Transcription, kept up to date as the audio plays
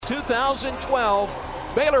2012.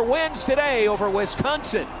 Baylor wins today over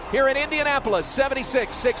Wisconsin here in Indianapolis,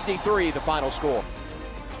 76-63, the final score.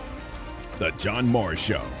 The John Morris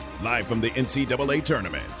Show, live from the NCAA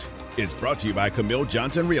Tournament, is brought to you by Camille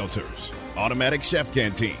Johnson Realtors, Automatic Chef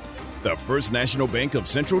Canteen, the First National Bank of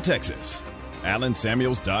Central Texas, Allen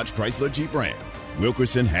Samuels Dodge Chrysler Jeep Ram,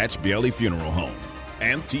 Wilkerson Hatch Bailey Funeral Home,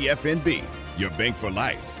 and TFNB, your bank for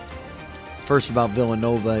life. First about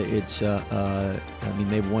Villanova, it's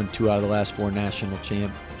they've won 2 out of the last 4 national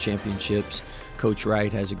championships. Coach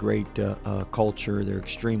Wright has a great culture. They're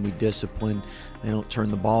extremely disciplined. They don't turn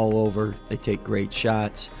the ball over. They take great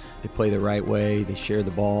shots. They play the right way. They share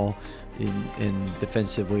the ball. And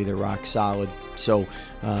defensively, they're rock solid. So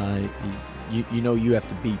you have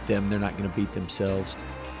to beat them. They're not going to beat themselves.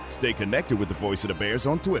 Stay connected with the Voice of the Bears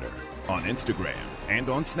on Twitter, on Instagram, and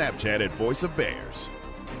on Snapchat at Voice of Bears.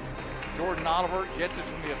 Jordan Oliver gets it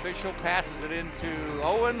from the official, passes it into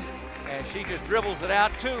Owens, and she just dribbles it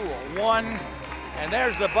out 2-1. And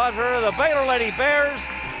there's the buzzer. The Baylor Lady Bears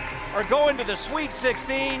are going to the Sweet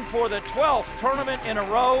 16 for the 12th tournament in a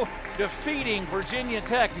row, defeating Virginia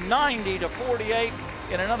Tech 90-48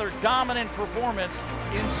 in another dominant performance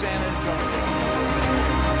in San Antonio.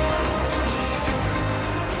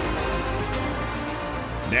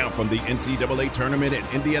 Now from the NCAA Tournament in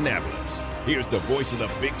Indianapolis, here's the voice of the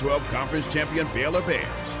Big 12 Conference champion Baylor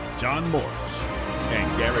Bears, John Morris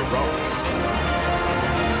and Gary Ross.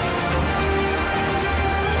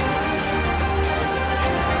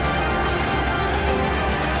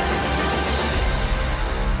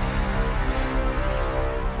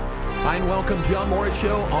 Hi, and welcome, John Morris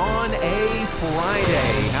Show on a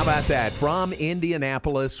Friday. How about that? From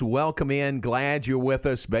Indianapolis, welcome in. Glad you're with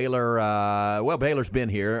us. Baylor, Baylor's been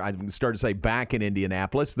here. I started to say back in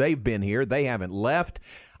Indianapolis. They've been here. They haven't left.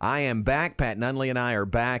 I am back. Pat Nunley and I are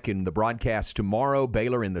back in the broadcast tomorrow.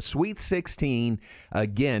 Baylor in the Sweet 16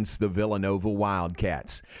 against the Villanova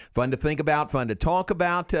Wildcats. Fun to think about, fun to talk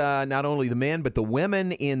about, not only the men, but the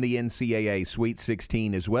women in the NCAA Sweet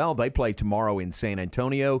 16 as well. They play tomorrow in San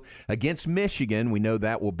Antonio against Michigan. We know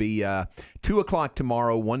that will be 2 o'clock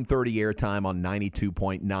tomorrow, 1:30 airtime on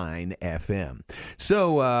 92.9 FM.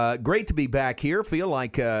 So great to be back here. Feel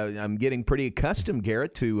like I'm getting pretty accustomed,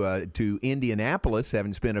 Garrett, to Indianapolis,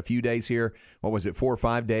 having spent a few days here. What was it, 4 or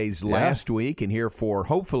 5 days last week, and here for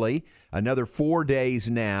hopefully another 4 days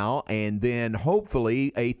now, and then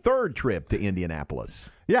hopefully a third trip to Indianapolis.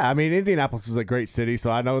 Yeah, I mean, Indianapolis is a great city, so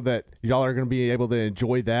I know that y'all are going to be able to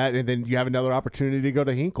enjoy that, and then you have another opportunity to go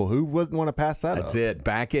to Hinkle. Who wouldn't want to pass that up? That's it,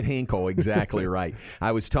 back at Hinkle, exactly right.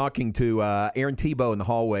 I was talking to Aaron Tebow in the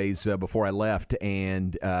hallways before I left,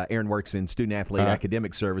 and Aaron works in student-athlete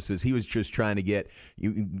academic services. He was just trying to get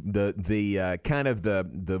the kind of the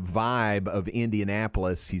vibe of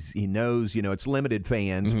Indianapolis. He knows, it's limited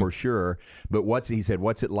fans for sure, but he said,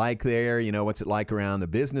 what's it like there? What's it like around the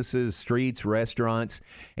businesses, streets, restaurants?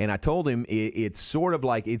 And I told him it's sort of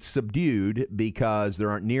like it's subdued because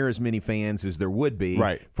there aren't near as many fans as there would be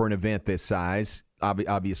for an event this size.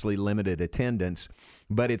 Obviously limited attendance,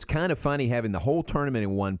 but it's kind of funny having the whole tournament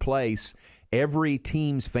in one place. Every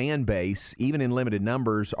team's fan base, even in limited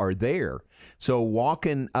numbers, are there. So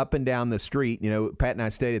walking up and down the street, Pat and I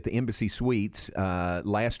stayed at the Embassy Suites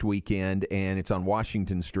last weekend, and it's on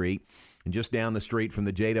Washington Street. And just down the street from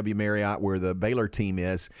the JW Marriott where the Baylor team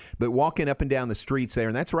is. But walking up and down the streets there,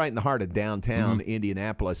 and that's right in the heart of downtown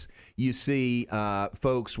Indianapolis, you see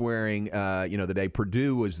folks wearing, the day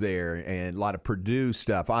Purdue was there, and a lot of Purdue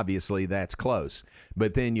stuff. Obviously, that's close.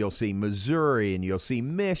 But then you'll see Missouri, and you'll see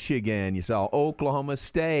Michigan. You saw Oklahoma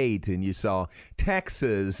State, and you saw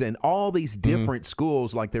Texas, and all these different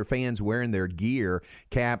schools, like their fans wearing their gear,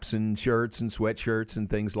 caps and shirts and sweatshirts and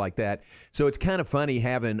things like that. So it's kind of funny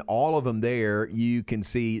having all of them there. You can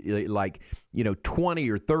see 20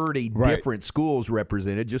 or 30 different schools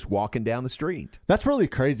represented just walking down the street. That's really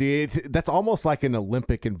crazy. That's almost like an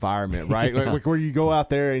Olympic environment, right? Like where you go out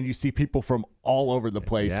there and you see people from all over the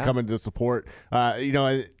place coming to support.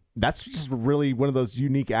 That's just really one of those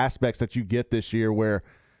unique aspects that you get this year where,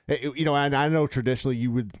 and I know traditionally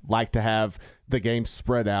you would like to have the games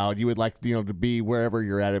spread out. You would like, to be wherever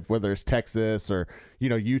you're at, whether it's Texas or,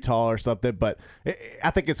 Utah or something. But I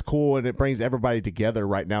think it's cool, and it brings everybody together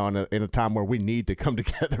right now in a time where we need to come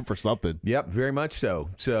together for something. Yep, very much so.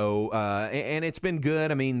 So, and it's been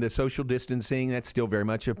good. I mean, the social distancing, that's still very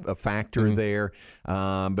much a factor there.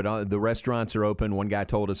 But the restaurants are open. One guy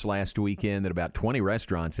told us last weekend that about 20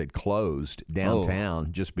 restaurants had closed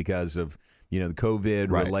downtown just because of the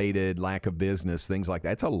COVID-related lack of business, things like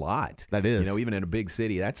that. It's a lot. That is. Even in a big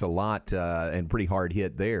city, that's a lot and pretty hard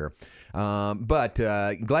hit there. But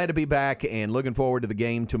glad to be back and looking forward to the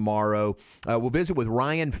game tomorrow. We'll visit with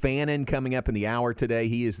Ryan Fannin coming up in the hour today.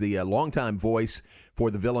 He is the longtime voice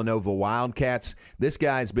for the Villanova Wildcats. This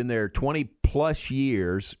guy's been there 20-plus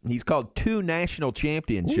years. He's called 2 national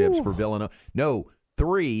championships for Villanova. No,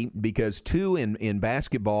 3, because 2 in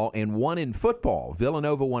basketball and 1 in football.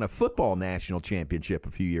 Villanova won a football national championship a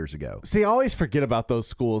few years ago. See, I always forget about those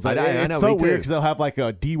schools. I know, it's so weird because they'll have like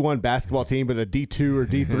a D1 basketball team but a D2 or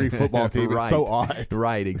D3 football team. Right. It's so odd.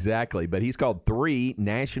 Right, exactly. But he's called 3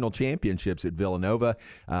 national championships at Villanova.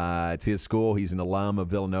 It's his school. He's an alum of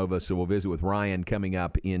Villanova, so we'll visit with Ryan coming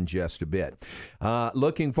up in just a bit.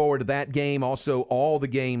 Looking forward to that game. Also, all the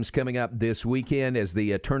games coming up this weekend as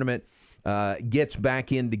the tournament gets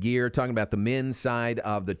back into gear, talking about the men's side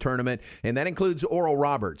of the tournament, and that includes Oral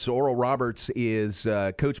Roberts. Oral Roberts is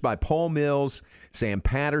coached by Paul Mills. Sam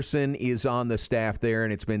Patterson is on the staff there,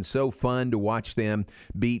 and it's been so fun to watch them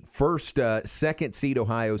beat second seed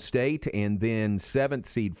Ohio State and then 7th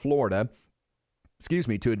seed Florida.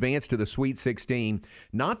 To advance to the Sweet 16,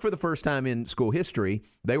 not for the first time in school history.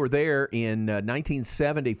 They were there in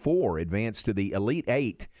 1974, advanced to the Elite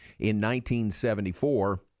 8 in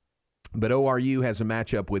 1974. But ORU has a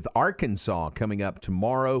matchup with Arkansas coming up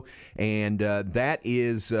tomorrow, and that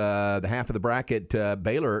is the half of the bracket.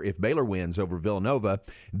 Baylor, if Baylor wins over Villanova,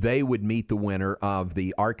 they would meet the winner of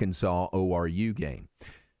the Arkansas-ORU game.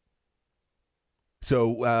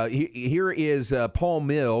 So here is Paul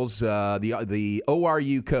Mills, the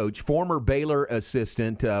ORU coach, former Baylor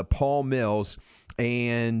assistant Paul Mills,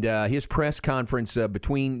 and his press conference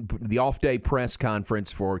between the off-day press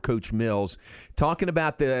conference for Coach Mills, talking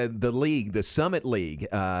about the league, the Summit League.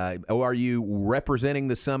 ORU representing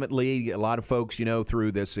the Summit League. A lot of folks,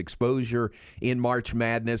 through this exposure in March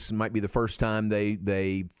Madness, might be the first time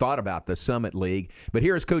they thought about the Summit League. But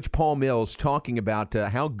here is Coach Paul Mills talking about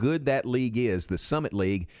how good that league is, the Summit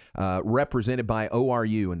League, represented by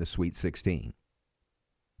ORU in the Sweet 16.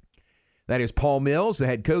 That is Paul Mills, the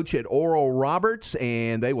head coach at Oral Roberts,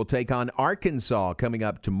 and they will take on Arkansas coming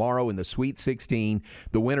up tomorrow in the Sweet 16.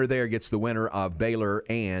 The winner there gets the winner of Baylor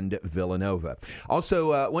and Villanova.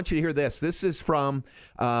 Also, I want you to hear this. This is from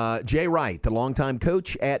Jay Wright, the longtime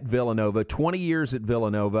coach at Villanova, 20 years at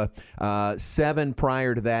Villanova, 7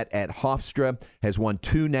 prior to that at Hofstra, has won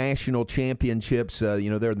 2 national championships.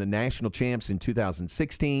 They're the national champs in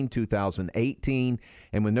 2016, 2018,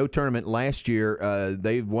 and with no tournament last year,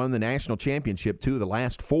 they've won the national championship 2 of the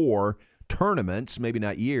last 4 tournaments, maybe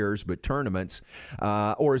not years, but tournaments,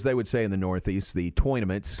 or as they would say in the Northeast, the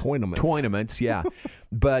tournaments, yeah.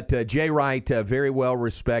 But Jay Wright, very well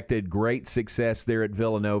respected, great success there at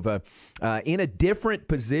Villanova, in a different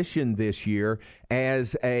position this year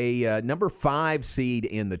as a number 5 seed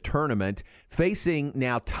in the tournament, facing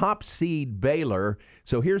now top seed Baylor.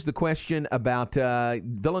 So here's the question about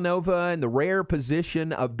Villanova and the rare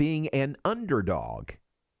position of being an underdog.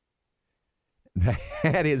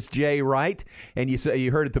 That is Jay Wright, and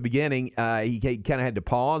you heard at the beginning, he kind of had to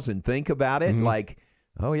pause and think about it, like,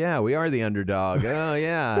 oh yeah, we are the underdog. Oh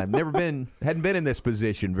yeah, hadn't been in this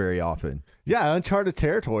position very often. Yeah, uncharted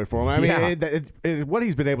territory for him. I mean, what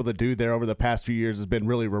he's been able to do there over the past few years has been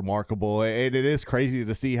really remarkable, and it is crazy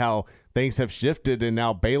to see how things have shifted, and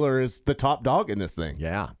now Baylor is the top dog in this thing.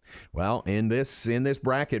 Yeah, well, in this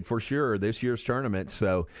bracket for sure, this year's tournament.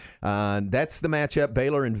 So that's the matchup,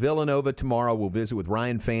 Baylor and Villanova tomorrow. We'll visit with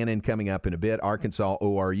Ryan Fannin coming up in a bit. Arkansas,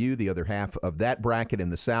 ORU, the other half of that bracket in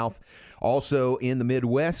the South. Also in the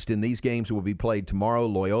Midwest, and these games will be played tomorrow.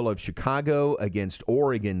 Loyola of Chicago against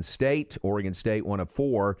Oregon State. Oregon State, one of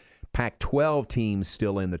 4 Pac-12 teams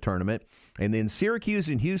still in the tournament. And then Syracuse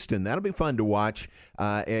and Houston, that'll be fun to watch.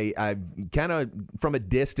 I've kind of, from a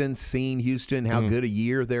distance, seen Houston, how good a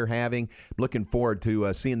year they're having. Looking forward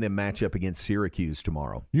to seeing them match up against Syracuse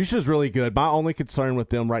tomorrow. Houston's really good. My only concern with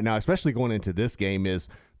them right now, especially going into this game, is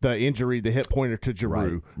the injury, the hip pointer to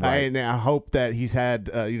Giroux. Right. And I hope that he's had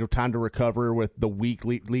time to recover with the week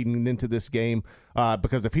leading into this game,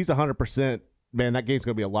 because if he's 100%, man, that game's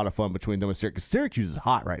going to be a lot of fun between them and Syracuse. Syracuse is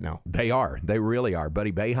hot right now. They are. They really are.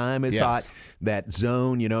 Buddy Boeheim is hot. That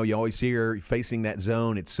zone, you always hear facing that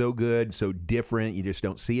zone. It's so good, so different. You just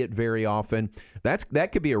don't see it very often.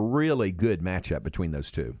 That could be a really good matchup between those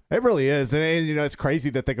two. It really is. And it's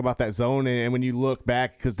crazy to think about that zone. And when you look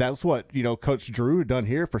back, because that's what, Coach Drew had done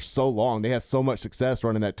here for so long. They had so much success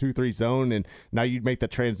running that 2-3 zone, and now you make the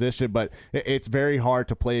transition. But it's very hard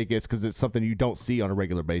to play against because it's something you don't see on a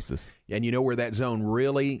regular basis. And you know where that zone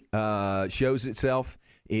really shows itself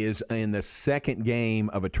is in the second game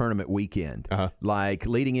of a tournament weekend. Like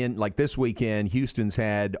leading in, like this weekend, Houston's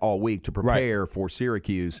had all week to prepare for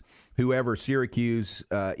Syracuse. Whoever Syracuse,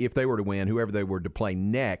 if they were to win, whoever they were to play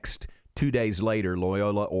next, 2 days later,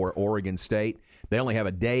 Loyola or Oregon State, they only have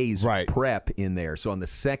a day's prep in there. So on the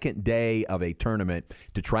second day of a tournament,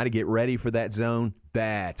 to try to get ready for that zone,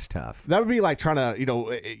 that's tough. That would be like trying to,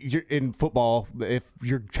 you're in football, if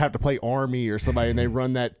you have to play Army or somebody and they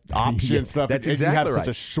run that option stuff, that's and exactly you have such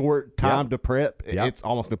a short time to prep, it's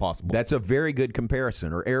almost impossible. That's a very good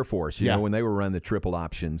comparison. Or Air Force, you know, when they were running the triple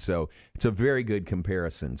option. So it's a very good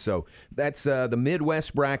comparison. So that's the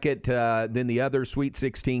Midwest bracket. Then the other Sweet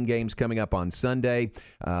 16 games coming up on Sunday.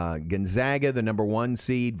 Gonzaga, the number 1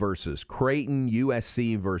 seed, versus Creighton.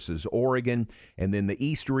 USC versus Oregon. And then the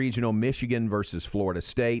East Regional, Michigan versus Florida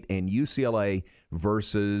State, and UCLA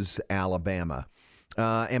versus Alabama.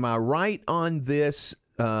 Am I right on this?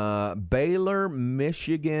 Baylor,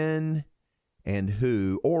 Michigan,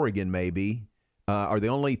 and Oregon maybe, are the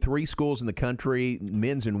only 3 schools in the country,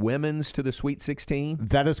 men's and women's, to the Sweet 16?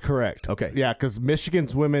 That is correct. Okay. Yeah, because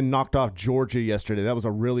Michigan's women knocked off Georgia yesterday. That was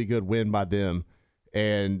a really good win by them.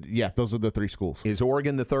 And, those are the 3 schools. Is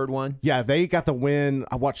Oregon the third one? Yeah, they got the win.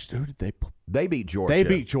 I watched – who did they play? They beat Georgia. They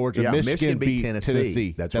beat Georgia. Yeah, Michigan beat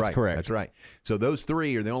Tennessee. That's right. correct. That's right. So those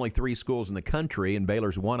 3 are the only 3 schools in the country, and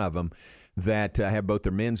Baylor's one of them, that have both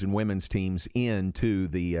their men's and women's teams into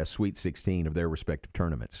the Sweet 16 of their respective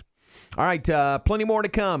tournaments. All right, plenty more to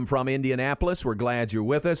come from Indianapolis. We're glad you're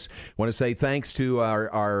with us. Want to say thanks to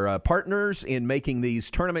our partners in making these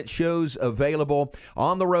tournament shows available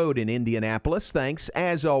on the road in Indianapolis. Thanks,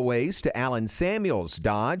 as always, to Allen Samuels,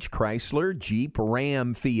 Dodge, Chrysler, Jeep,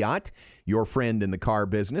 Ram, Fiat. Your friend in the car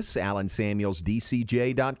business,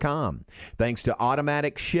 AllenSamuelsDCJ.com. Thanks to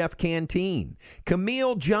Automatic Chef Canteen,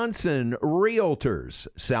 Camille Johnson Realtors,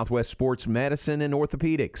 Southwest Sports Medicine and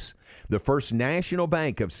Orthopedics, the First National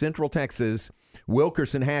Bank of Central Texas,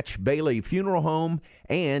 Wilkerson Hatch Bailey Funeral Home,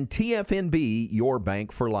 and TFNB, Your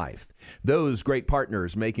Bank for Life. Those great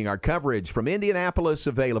partners making our coverage from Indianapolis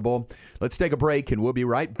available. Let's take a break, and we'll be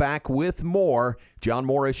right back with more. John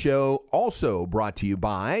Morris Show, also brought to you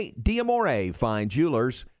by D'Amore Fine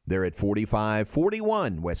Jewelers. They're at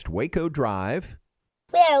 4541 West Waco Drive.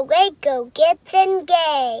 Where Waco gets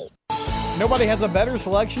engaged. Nobody has a better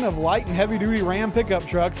selection of light and heavy-duty Ram pickup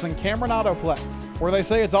trucks than Cameron Autoplex, where they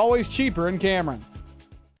say it's always cheaper in Cameron.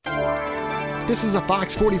 This is a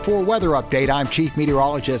Fox 44 weather update. I'm Chief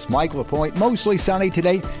Meteorologist Mike LaPointe. Mostly sunny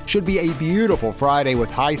today. Should be a beautiful Friday with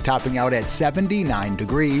highs topping out at 79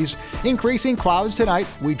 degrees. Increasing clouds tonight.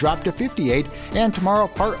 We drop to 58. And tomorrow,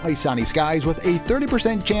 partly sunny skies with a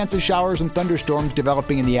 30% chance of showers and thunderstorms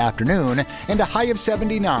developing in the afternoon and a high of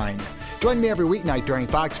 79. Join me every weeknight during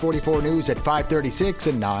Fox 44 News at 5:36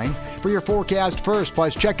 and 9 for your forecast first.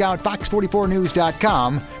 Plus, check out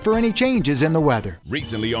fox44news.com for any changes in the weather.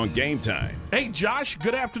 Recently on Game Time. Hey, Josh.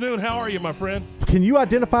 Good afternoon. How are you, my friend? Can you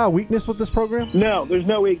identify a weakness with this program? No, there's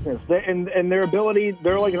no weakness. And their ability,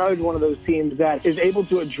 they're like another one of those teams that is able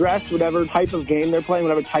to address whatever type of game they're playing,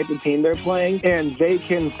 whatever type of team they're playing, and they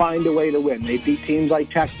can find a way to win. They beat teams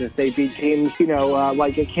like Texas. They beat teams,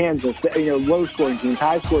 like at Kansas, low-scoring teams,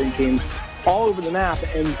 high-scoring teams, all over the map,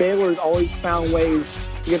 and Baylor's always found ways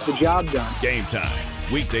to get the job done. Game Time,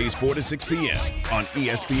 weekdays 4 to 6 p.m. on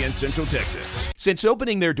ESPN Central Texas. Since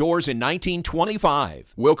opening their doors in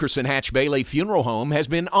 1925, Wilkerson Hatch Bailey Funeral Home has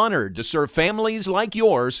been honored to serve families like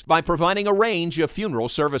yours by providing a range of funeral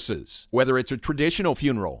services. Whether it's a traditional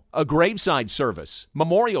funeral, a graveside service,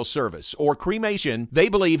 memorial service, or cremation, they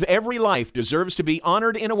believe every life deserves to be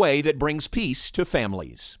honored in a way that brings peace to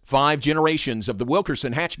families. 5 generations of the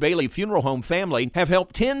Wilkerson Hatch Bailey Funeral Home family have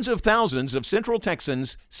helped tens of thousands of Central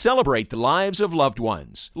Texans celebrate the lives of loved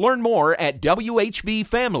ones. Learn more at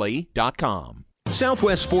WHBfamily.com.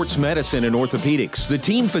 Southwest Sports Medicine and Orthopedics, the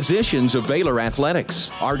team physicians of Baylor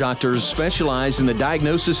Athletics. Our doctors specialize in the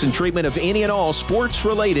diagnosis and treatment of any and all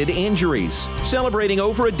sports-related injuries. Celebrating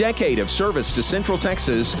over a decade of service to Central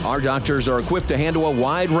Texas, our doctors are equipped to handle a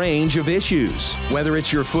wide range of issues. Whether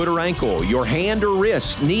it's your foot or ankle, your hand or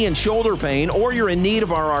wrist, knee and shoulder pain, or you're in need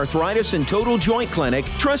of our arthritis and total joint clinic,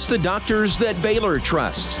 trust the doctors that Baylor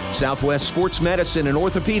trusts. Southwest Sports Medicine and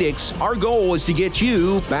Orthopedics, our goal is to get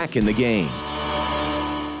you back in the game.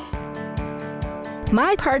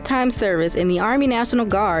 My part-time service in the Army National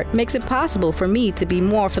Guard makes it possible for me to be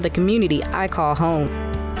more for the community I call home.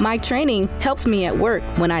 My training helps me at work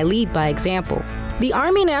when I lead by example. The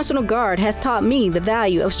Army National Guard has taught me the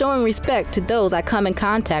value of showing respect to those I come in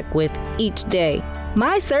contact with each day.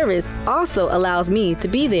 My service also allows me to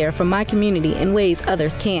be there for my community in ways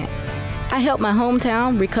others can't. I help my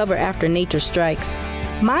hometown recover after nature strikes.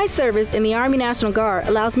 My service in the Army National Guard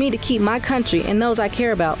allows me to keep my country and those I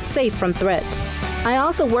care about safe from threats. I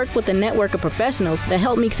also work with a network of professionals that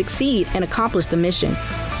help me succeed and accomplish the mission.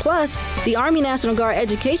 Plus, the Army National Guard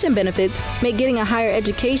education benefits make getting a higher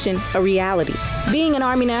education a reality. Being an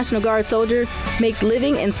Army National Guard soldier makes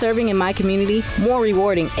living and serving in my community more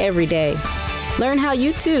rewarding every day. Learn how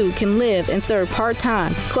you too can live and serve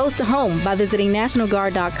part-time, close to home by visiting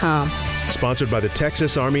NationalGuard.com. Sponsored by the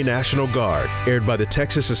Texas Army National Guard. Aired by the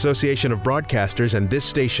Texas Association of Broadcasters and this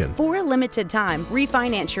station. For a limited time,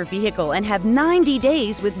 refinance your vehicle and have 90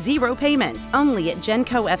 days with zero payments. Only at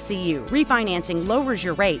Genco FCU. Refinancing lowers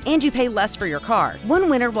your rate and you pay less for your car. One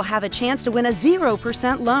winner will have a chance to win a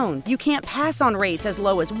 0% loan. You can't pass on rates as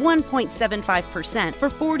low as 1.75% for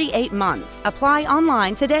 48 months. Apply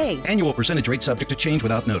online today. Annual percentage rate subject to change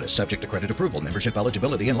without notice. Subject to credit approval, membership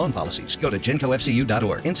eligibility, and loan policies. Go to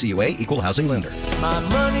GencoFCU.org. NCUA Equal Housing Lender. My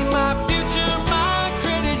money, my future, my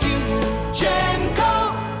credit union.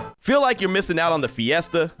 Genco. Feel like you're missing out on the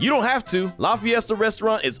fiesta? You don't have to. La Fiesta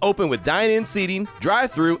Restaurant is open with dine-in seating,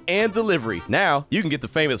 drive-thru, and delivery. Now, you can get the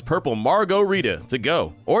famous purple Margarita to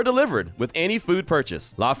go or delivered with any food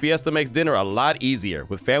purchase. La Fiesta makes dinner a lot easier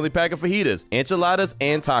with family pack of fajitas, enchiladas,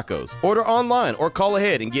 and tacos. Order online or call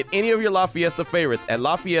ahead and get any of your La Fiesta favorites at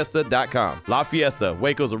lafiesta.com. La Fiesta,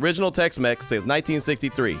 Waco's original Tex-Mex since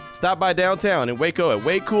 1963. Stop by downtown in Waco at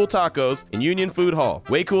Way Cool Tacos and Union Food Hall.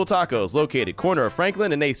 Way Cool Tacos, located corner of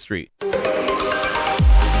Franklin and 8th Street.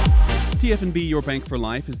 TFNB Your Bank for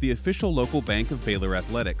Life is the official local bank of Baylor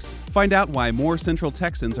Athletics. Find out why more Central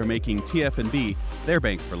Texans are making TFNB their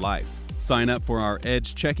bank for life. Sign up for our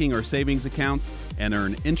Edge checking or savings accounts and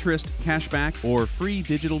earn interest, cashback, or free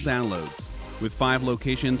digital downloads. With 5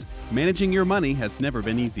 locations, managing your money has never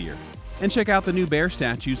been easier. And check out the new bear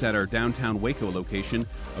statues at our downtown Waco location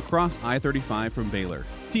across I-35 from Baylor.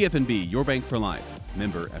 TFNB Your Bank for Life.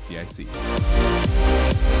 Member FDIC.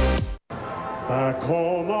 Back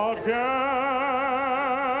home again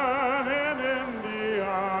in Indiana,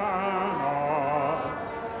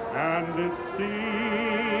 and it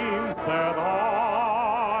seems that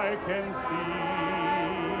I can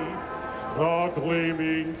see the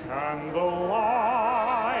gleaming candlelight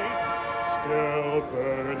still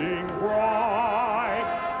burning bright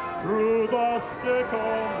through the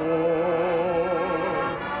sycamores.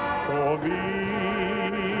 For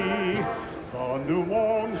me, the new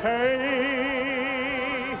mown hay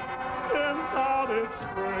sends out its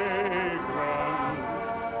fragrance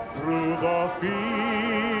through the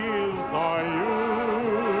fields I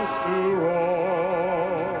used to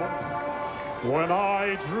roam. When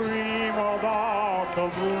I dream about the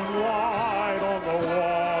moonlight on the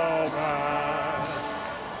wall, man,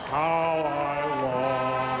 how I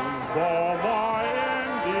long for my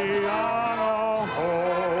Indiana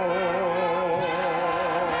home.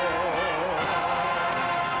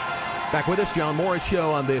 Back with us, John Morris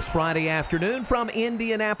Show on this Friday afternoon from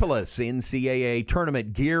Indianapolis. NCAA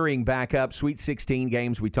tournament gearing back up. Sweet 16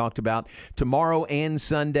 games we talked about tomorrow and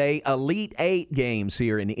Sunday. Elite 8 games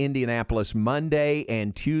here in Indianapolis Monday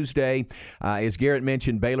and Tuesday. As Garrett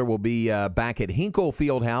mentioned, Baylor will be back at Hinkle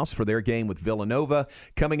Fieldhouse for their game with Villanova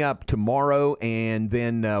coming up tomorrow, and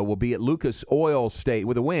then we'll be at Lucas Oil State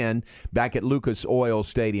with a win back at Lucas Oil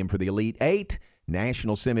Stadium for the Elite 8.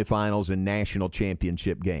 National semifinals and national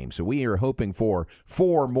championship games. So we are hoping for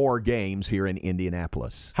 4 more games here in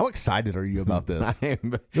Indianapolis. How excited are you about this? I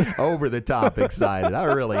am over the top excited. I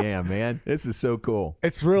really am, man. This is so cool.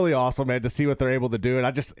 It's really awesome, man, to see what they're able to do.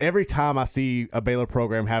 And every time I see a Baylor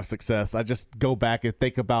program have success, I just go back and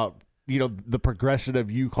think about, the progression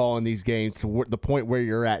of you calling these games to the point where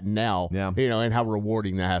you're at now, and how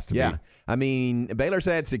rewarding that has to be. I mean, Baylor's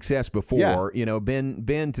had success before,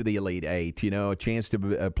 been to the Elite 8, a chance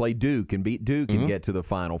to play Duke and beat Duke and get to the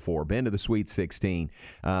Final Four, been to the Sweet 16.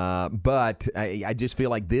 But I just feel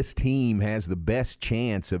like this team has the best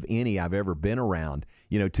chance of any I've ever been around,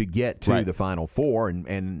 to get to the Final Four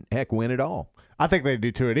and heck, win it all. I think they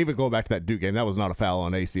do too. And even going back to that Duke game, that was not a foul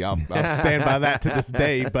on AC. I'll stand by that to this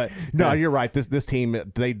day. But no, you're right. This team,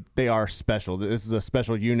 they are special. This is a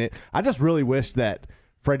special unit. I just really wish that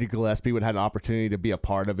Freddie Gillespie would have had an opportunity to be a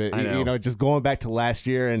part of it. Just going back to last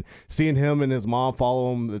year and seeing him and his mom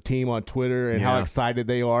follow the team on Twitter and how excited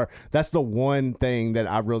they are. That's the one thing that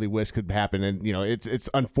I really wish could happen. And, it's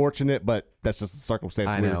unfortunate, but that's just the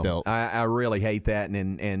circumstance we were dealt. I really hate that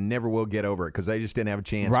and never will get over it because they just didn't have a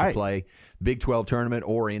chance to play Big 12 tournament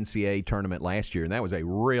or NCAA tournament last year. And that was a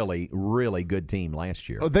really, really good team last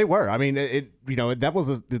year. Oh, they were. I mean, that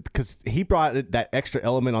was because he brought that extra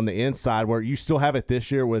element on the inside where you still have it this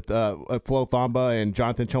year with Flo Thamba and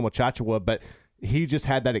Jonathan Choma Chachua, but he just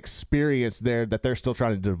had that experience there that they're still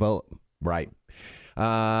trying to develop. Right.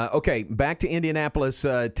 Okay, back to Indianapolis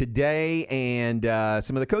today, and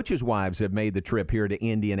some of the coaches' wives have made the trip here to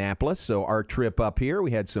Indianapolis. So our trip up here,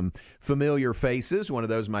 we had some familiar faces. One of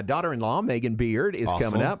those, my daughter-in-law, Megan Beard, is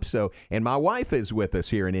coming up. So, and my wife is with us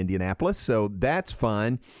here in Indianapolis, so that's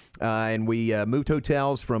fun. And we moved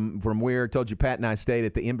hotels from where I told you Pat and I stayed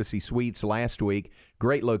at the Embassy Suites last week.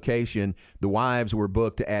 Great location. The wives were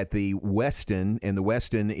booked at the Westin, and the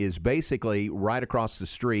Westin is basically right across the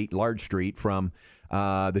street, Large Street, from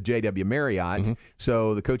the JW Marriott. Mm-hmm.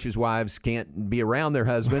 So the coaches' wives can't be around their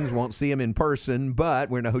husbands, won't see them in person, but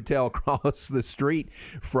we're in a hotel across the street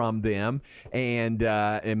from them. And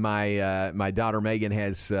my daughter Megan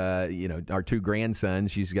has our two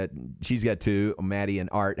grandsons. She's got two. Maddie and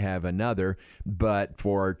Art have another. But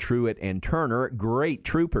for Truett and Turner, great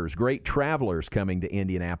troopers, great travelers coming to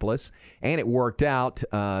Indianapolis, and it worked out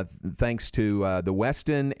thanks to the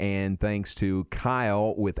Westin and thanks to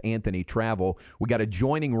Kyle with Anthony Travel. We got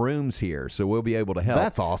adjoining rooms here, so we'll be able to help.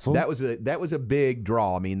 That's awesome. That was a big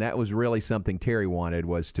draw. I mean, that was really something Terry wanted,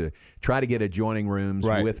 was to try to get adjoining rooms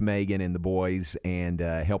with Megan and the boys and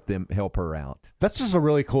help her out. That's just a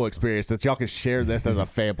really cool experience that y'all can share this as a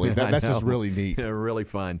family. That's just really neat. Really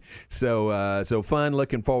fun. So fun.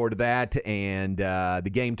 Looking forward to that, and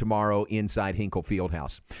the game tomorrow inside Hinkle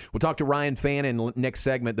Fieldhouse. We'll talk to Ryan Fannin next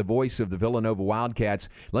segment, the voice of the Villanova Wildcats.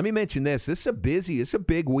 Let me mention this. It's a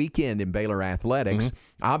big weekend in Baylor athletics. Mm-hmm.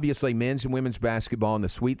 Obviously, men's and women's basketball in the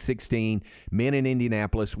Sweet 16, men in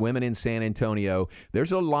Indianapolis, women in San Antonio.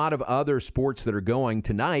 There's a lot of other sports that are going.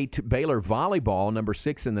 Tonight, Baylor volleyball, number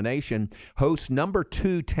 6 in the nation, hosts number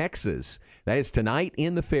 2 Texas. That is tonight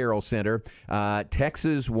in the Farrell Center.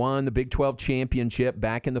 Texas won the Big 12 championship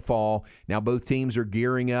back in the fall. Now both teams are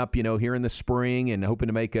gearing up, here in the spring and hoping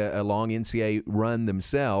to make a long NCAA run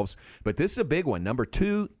themselves. But this is a big one. Number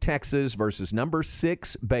 2 Texas versus number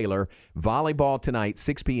 6 Baylor. Volleyball tonight,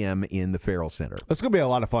 6 p.m. in the Farrell Center. It's going to be a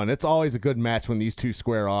lot of fun. It's always a good match when these two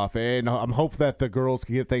square off, and I'm hoping that the girls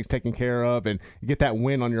can get things taken care of and get that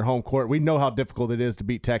win on your home court. We know how difficult it is to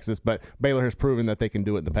beat Texas, but Baylor has proven that they can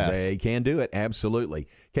do it in the past. They can do it, absolutely.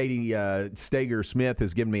 Katie Stager-Smith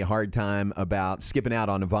has given me a hard time about skipping out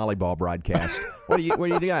on a volleyball broadcast. What do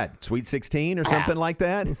you got? Sweet 16 or something like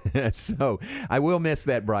that? So I will miss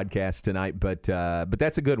that broadcast tonight, but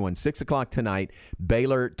that's a good one. 6 o'clock tonight,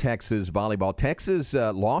 Baylor, Texas volleyball. Texas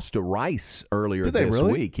lost to Rice earlier this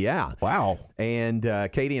week. Yeah. Wow. And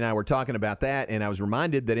Katie and I were talking about that, and I was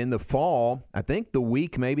reminded that in the fall, I think the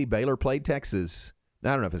week maybe Baylor played Texas. I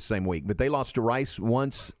don't know if it's the same week, but they lost to Rice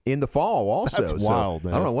once in the fall also. That's wild,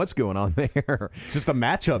 man. I don't know what's going on there. It's just a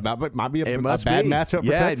matchup. It might be a bad matchup for Texas.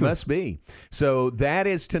 Yeah, it must be. So that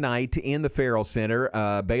is tonight in the Farrell Center.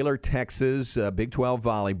 Baylor, Texas, Big 12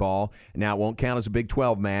 volleyball. Now, it won't count as a Big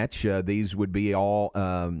 12 match. These would be all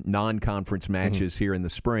non-conference matches here in the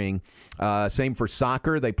spring. Same for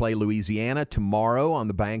soccer. They play Louisiana tomorrow on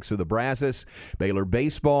the banks of the Brazos. Baylor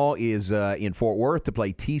baseball is in Fort Worth to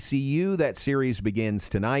play TCU. That series begins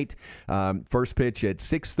tonight. First pitch at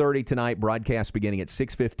 6:30 tonight. Broadcast beginning at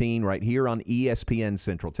 6:15 right here on ESPN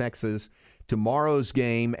Central Texas. Tomorrow's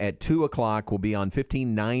game at 2 o'clock will be on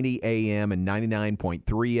 1590 AM and 99.3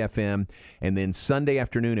 FM. And then Sunday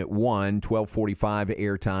afternoon at 12:45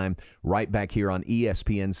 airtime, right back here on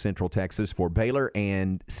ESPN Central Texas for Baylor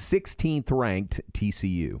and 16th ranked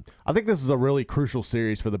TCU. I think this is a really crucial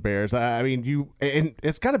series for the Bears. I mean, and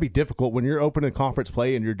it's got to be difficult when you're opening conference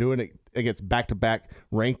play and you're doing it against back-to-back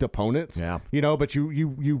ranked opponents. Yeah. But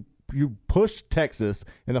you pushed Texas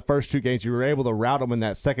in the first 2 games. You were able to rout them in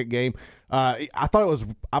that second game. I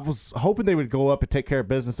was hoping they would go up and take care of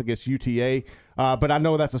business against UTA, but I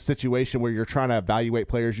know that's a situation where you're trying to evaluate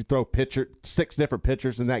players. You throw 6 different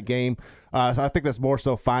pitchers in that game. So I think that's more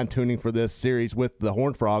so fine-tuning for this series with the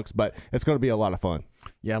Horned Frogs, but it's going to be a lot of fun.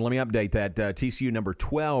 Yeah, let me update that. TCU number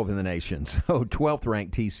 12 in the nation. So 12th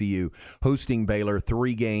ranked TCU hosting Baylor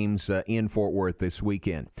 3 games in Fort Worth this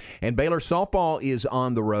weekend. And Baylor softball is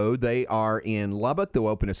on the road. They are in Lubbock. They'll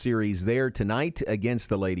open a series there tonight against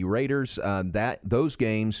the Lady Raiders. Those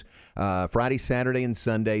games, Friday, Saturday, and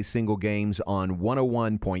Sunday, single games on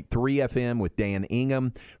 101.3 FM with Dan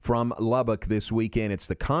Ingham from Lubbock this weekend. It's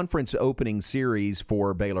the conference opening series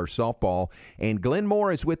for Baylor softball, and Glenn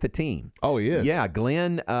Moore is with the team. Oh, he is? Yeah,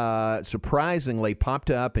 Glenn surprisingly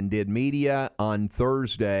popped up and did media on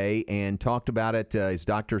Thursday and talked about it. His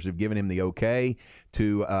doctors have given him the okay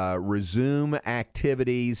to resume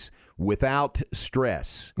activities without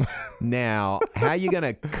stress. Now, how are you going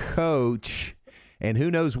to coach, and who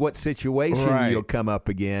knows what situation you'll come up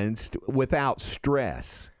against without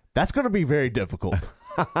stress? That's going to be very difficult.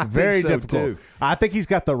 Very so, difficult. too. I think he's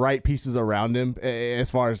got the right pieces around him as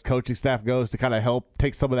far as coaching staff goes to kind of help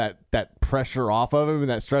take some of that pressure off of him and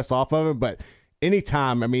that stress off of him. But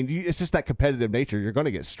anytime, I mean, it's just that competitive nature. You're going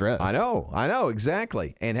to get stressed. I know,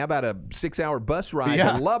 exactly. And how about a 6-hour bus ride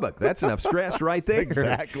to Lubbock? That's enough stress right there.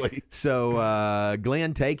 Exactly. So,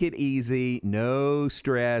 Glenn, take it easy. No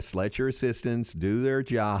stress. Let your assistants do their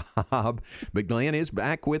job. But Glenn is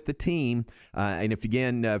back with the team. And if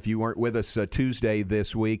you weren't with us Tuesday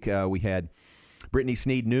this week, we had Brittany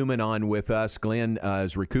Sneed-Newman on with us. Glenn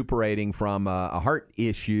is recuperating from a heart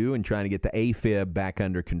issue and trying to get the AFib back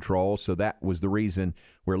under control. So that was the reason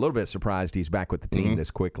we're a little bit surprised he's back with the team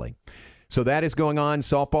this quickly. So that is going on.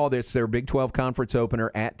 Softball, that's their Big 12 conference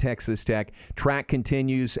opener at Texas Tech. Track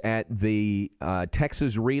continues at the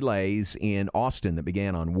Texas Relays in Austin that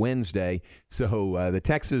began on Wednesday. So the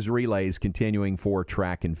Texas Relays continuing for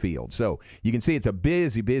track and field. So you can see it's a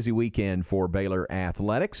busy, busy weekend for Baylor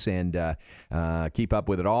Athletics, and keep up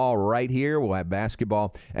with it all right here. We'll have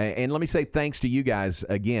basketball. And let me say thanks to you guys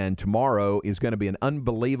again. Tomorrow is going to be an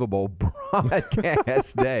unbelievable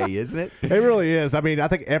broadcast day, isn't it? It really is. I mean, I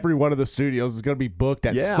think every one of the studios is going to be booked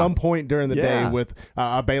at some point during the day with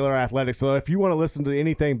Baylor Athletics. So if you want to listen to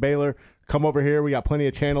anything Baylor, come over here. We got plenty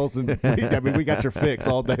of channels, and we got your fix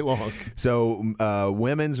all day long. So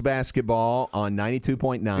women's basketball on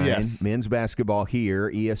 92.9, yes. Men's basketball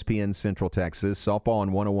here, ESPN Central Texas, softball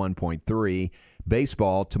on 101.3,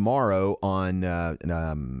 baseball tomorrow on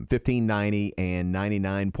 1590 and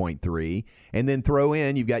 99.3, and then throw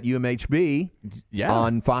in, you've got UMHB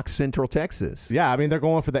on Fox Central Texas. Yeah, I mean, they're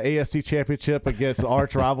going for the ASC championship against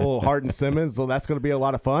arch rival Hardin Simmons, so that's going to be a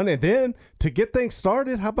lot of fun. And then to get things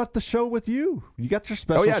started, how about the show with you? You got your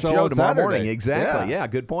special show tomorrow Saturday. morning. Exactly. Yeah,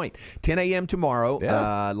 good point. 10 a.m. tomorrow,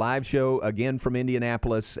 live show again from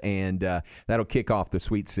Indianapolis, and that'll kick off the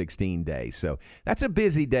Sweet 16 day. So that's a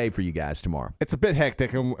busy day for you guys tomorrow. It's a bit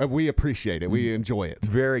hectic, and we appreciate it. We enjoy it.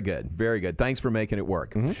 Very good. Very good. Thanks for making it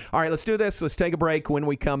work. All right, let's do this. Let's take a break. When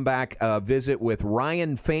we come back, visit with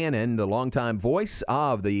Ryan Fannin, the longtime voice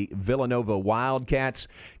of the Villanova Wildcats.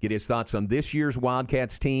 Get his thoughts on this year's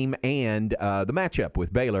Wildcats team and the matchup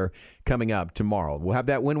with Baylor coming up tomorrow. We'll have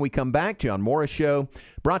that when we come back. John Morris Show,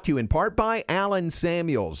 brought to you in part by Allen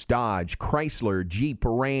Samuels, Dodge, Chrysler, Jeep,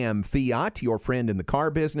 Ram, Fiat, your friend in the car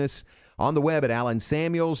business. On the web at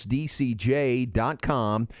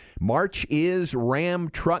allensamuelsdcj.com. March is Ram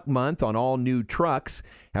Truck Month on all new trucks.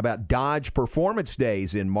 How about Dodge Performance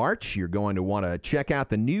Days in March? You're going to want to check out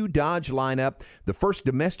the new Dodge lineup, the first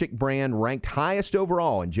domestic brand ranked highest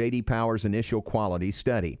overall in J.D. Power's initial quality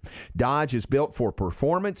study. Dodge is built for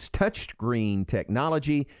performance, touchscreen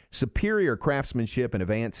technology, superior craftsmanship, and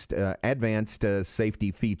advanced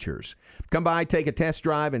safety features. Come by, take a test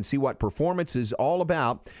drive, and see what performance is all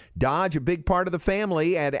about. Dodge, a big part of the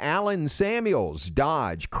family at Allen Samuels,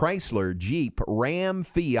 Dodge, Chrysler, Jeep, Ram,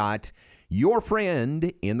 Fiat, your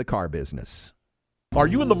friend in the car business. Are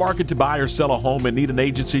you in the market to buy or sell a home and need an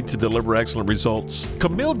agency to deliver excellent results?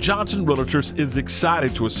 Camille Johnson Realtors is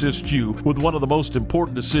excited to assist you with one of the most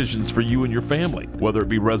important decisions for you and your family. Whether it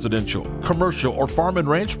be residential, commercial, or farm and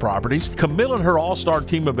ranch properties, Camille and her all-star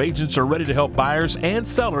team of agents are ready to help buyers and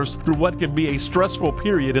sellers through what can be a stressful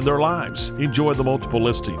period in their lives. Enjoy the multiple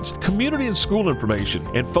listings, community and school information,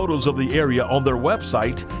 and photos of the area on their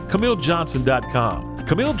website, CamilleJohnson.com.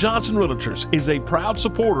 Camille Johnson Realtors is a proud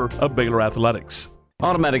supporter of Baylor Athletics.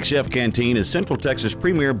 Automatic Chef Canteen is Central Texas'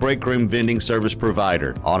 premier break room vending service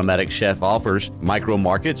provider. Automatic Chef offers micro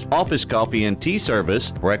markets, office coffee and tea service,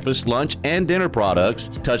 breakfast, lunch, and dinner products,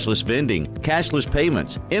 touchless vending, cashless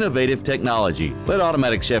payments, innovative technology. Let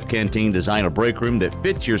Automatic Chef Canteen design a break room that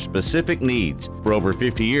fits your specific needs. For over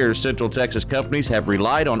 50 years, Central Texas companies have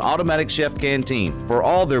relied on Automatic Chef Canteen for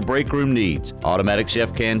all their break room needs. Automatic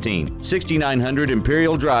Chef Canteen, 6900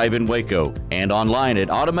 Imperial Drive in Waco, and online at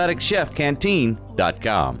automaticchefcanteen.com.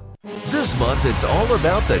 This month, it's all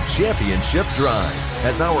about the championship drive.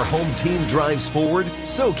 As our home team drives forward,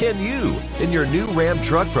 so can you in your new Ram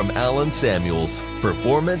truck from Allen Samuels.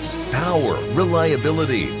 Performance, power,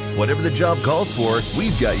 reliability. Whatever the job calls for,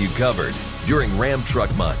 we've got you covered. During Ram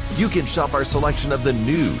Truck Month, you can shop our selection of the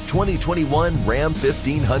new 2021 Ram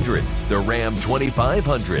 1500, the Ram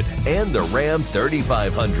 2500, and the Ram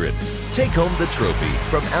 3500. Take home the trophy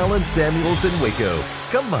from Allen Samuels in Waco.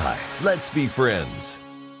 Come by, let's be friends.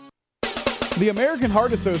 The American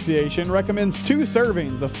Heart Association recommends 2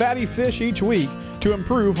 servings of fatty fish each week to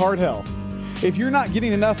improve heart health. If you're not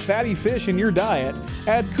getting enough fatty fish in your diet,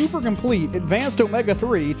 add Cooper Complete Advanced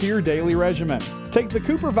Omega-3 to your daily regimen. Take the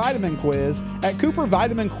Cooper Vitamin Quiz at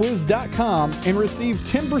CooperVitaminQuiz.com and receive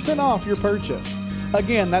 10% off your purchase.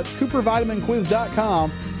 Again, that's CooperVitaminQuiz.com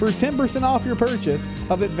for 10% off your purchase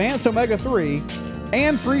of Advanced Omega-3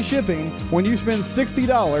 and free shipping when you spend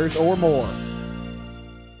 $60 or more.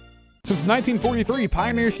 Since 1943,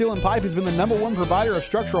 Pioneer Steel & Pipe has been the #1 provider of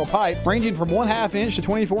structural pipe, ranging from 1/2 inch to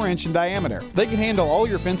 24 inch in diameter. They can handle all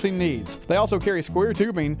your fencing needs. They also carry square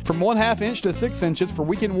tubing from 1/2 inch to 6 inches for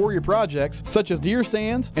weekend warrior projects, such as deer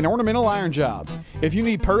stands and ornamental iron jobs. If you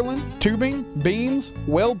need purlin, tubing, beams,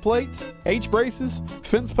 weld plates, H-braces,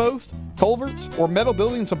 fence posts, culverts, or metal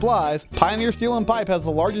building supplies, Pioneer Steel & Pipe has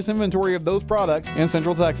the largest inventory of those products in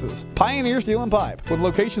Central Texas. Pioneer Steel & Pipe, with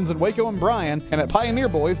locations in Waco and Bryan and at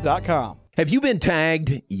pioneerboys.com. Have you been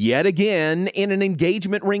tagged yet again in an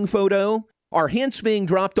engagement ring photo? Are hints being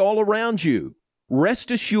dropped all around you? Rest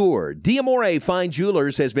assured, D'Amore Fine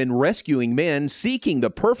Jewelers has been rescuing men seeking the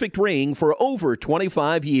perfect ring for over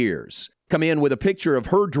 25 years. Come in with a picture of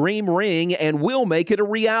her dream ring and we'll make it a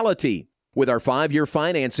reality. With our 5-year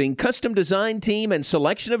financing, custom design team, and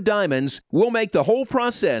selection of diamonds, we'll make the whole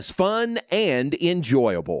process fun and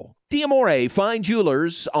enjoyable. D'Amore Fine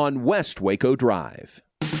Jewelers on West Waco Drive.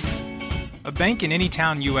 A bank in any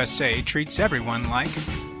town USA treats everyone like,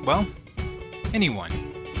 well, anyone.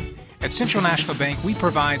 At Central National Bank, we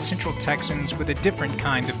provide Central Texans with a different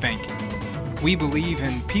kind of banking. We believe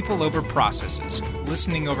in people over processes,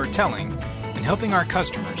 listening over telling, and helping our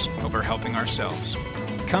customers over helping ourselves.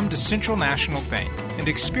 Come to Central National Bank and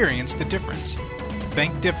experience the difference.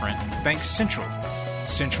 Bank different. Bank Central.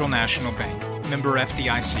 Central National Bank. Member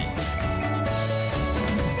FDIC.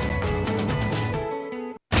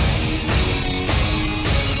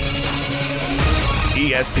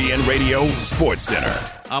 ESPN Radio Sports Center.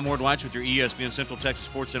 I'm Ward Weitz with your ESPN Central Texas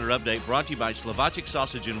Sports Center update, brought to you by Slovacek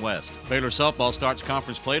Sausage in West. Baylor softball starts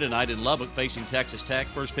conference play tonight in Lubbock, facing Texas Tech.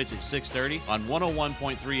 First pitch at 6:30 on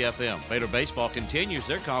 101.3 FM. Baylor baseball continues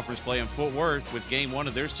their conference play in Fort Worth with Game 1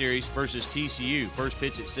 of their series versus TCU. First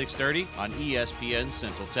pitch at 6:30 on ESPN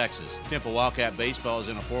Central Texas. Temple Wildcat baseball is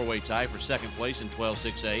in a 4-way tie for second place in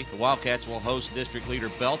 12-6A. The Wildcats will host district leader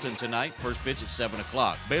Belton tonight. First pitch at 7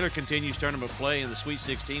 o'clock. Baylor continues tournament play in the Sweet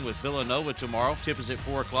 16 with Villanova tomorrow. Tip is at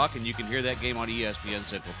 4 o'clock, and you can hear that game on ESPN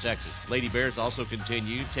Central Texas. Lady Bears also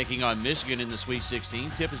continue taking on Michigan in the Sweet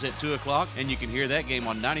 16. Tip is at 2 o'clock, and you can hear that game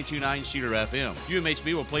on 92.9 Shooter FM.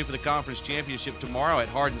 UMHB will play for the conference championship tomorrow at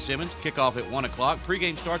Hardin-Simmons. Kickoff at 1 o'clock.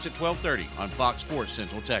 Pregame starts at 12:30 on Fox Sports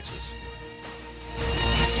Central Texas.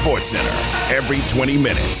 Sports Center, every 20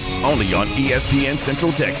 minutes, only on ESPN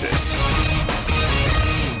Central Texas.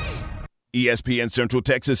 ESPN Central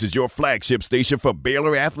Texas is your flagship station for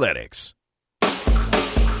Baylor Athletics.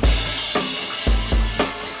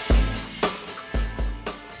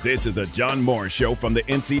 This is the John Morris Show from the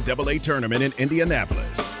NCAA Tournament in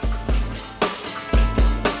Indianapolis.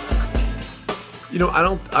 You know, I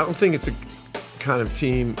don't think it's a kind of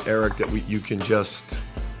team, Eric, that you can just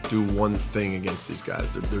do one thing against these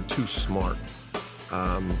guys. They're too smart.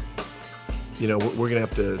 You know, we're gonna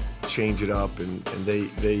have to change it up, and they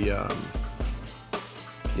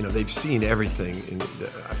you know, they've seen everything. In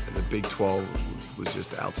the Big 12 was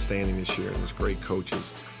just outstanding this year, and there's great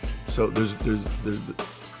coaches. So there's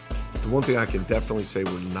the one thing I can definitely say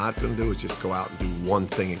we're not going to do is just go out and do one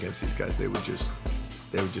thing against these guys. They would just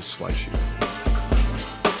slice you.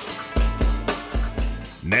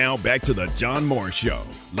 Now back to the John Morris Show,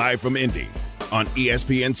 live from Indy on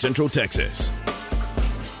ESPN Central Texas.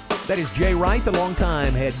 That is Jay Wright, the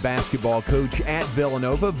longtime head basketball coach at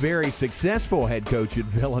Villanova. Very successful head coach at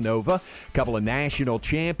Villanova. A couple of national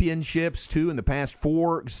championships, too, in the past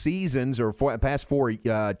 4 seasons, or past 4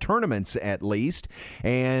 tournaments at least.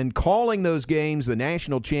 And calling those games the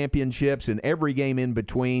national championships and every game in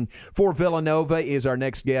between for Villanova is our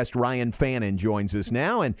next guest. Ryan Fannin joins us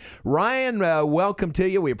now. And Ryan, welcome to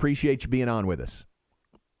you. We appreciate you being on with us.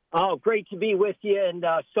 Oh, great to be with you, and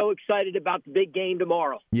so excited about the big game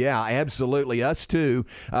tomorrow. Yeah, absolutely. Us too.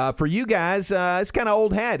 For you guys, it's kind of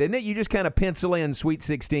old hat, isn't it? You just kind of pencil in Sweet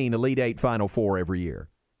 16, Elite 8, Final 4 every year.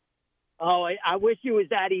 Oh, I wish it was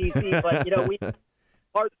that easy, but, you know, we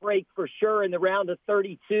heartbreak for sure in the round of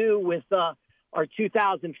 32 with our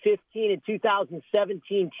 2015 and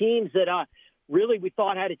 2017 teams that really we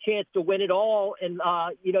thought had a chance to win it all. And,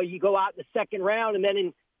 you know, you go out in the second round, and then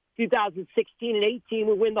in 2016 and 18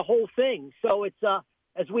 we win the whole thing. So it's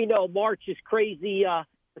as we know, March is crazy. I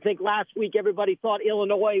think last week everybody thought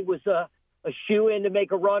Illinois was a shoe-in to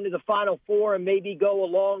make a run to the Final Four and maybe go a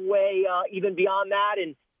long way even beyond that,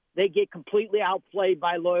 and they get completely outplayed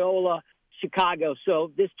by Loyola Chicago.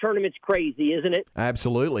 So this tournament's crazy, isn't it?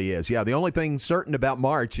 Absolutely is. Yeah, the only thing certain about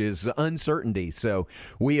March is uncertainty. So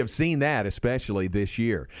we have seen that, especially this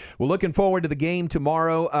year. Well, looking forward to the game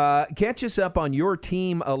tomorrow. Catch us up on your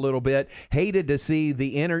team a little bit. Hated to see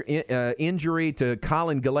the injury to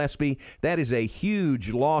Colin Gillespie. That is a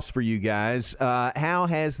huge loss for you guys. How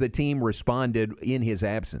has the team responded in his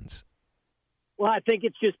absence? Well, I think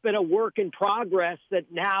it's just been a work in progress that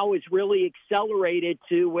now is really accelerated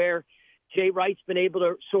to where Jay Wright's been able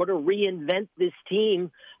to sort of reinvent this team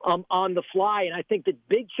on the fly. And I think the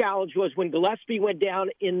big challenge was when Gillespie went down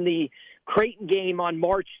in the Creighton game on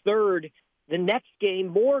March 3rd, the next game,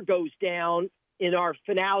 Moore goes down in our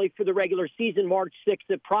finale for the regular season, March 6th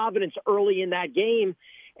at Providence early in that game.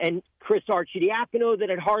 And Chris Arcidiacono that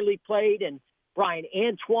had hardly played and Brian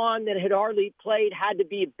Antoine that had hardly played had to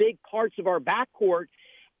be big parts of our backcourt.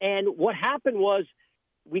 And what happened was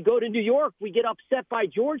we go to New York, we get upset by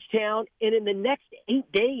Georgetown, and in the next 8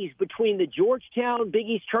 days between the Georgetown Big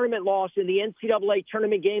East tournament loss and the NCAA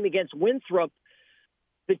tournament game against Winthrop,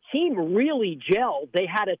 the team really gelled. They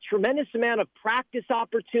had a tremendous amount of practice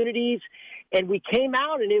opportunities, and we came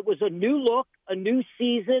out, and it was a new look, a new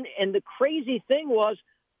season. And the crazy thing was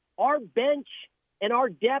our bench and our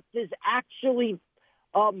depth is actually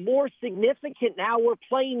more significant now. We're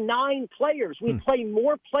playing 9 players. We play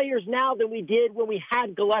more players now than we did when we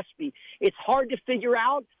had Gillespie. It's hard to figure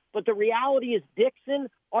out, but the reality is Dixon,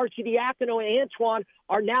 Arcidiacono, and Antoine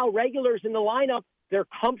are now regulars in the lineup. They're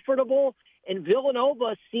comfortable, and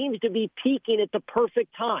Villanova seems to be peaking at the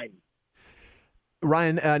perfect time.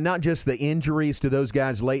 Ryan, not just the injuries to those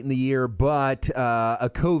guys late in the year, but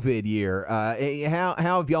a COVID year. How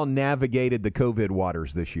have y'all navigated the COVID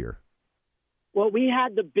waters this year? Well, we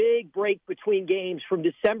had the big break between games from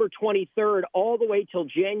December 23rd all the way till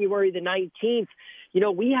January the 19th. You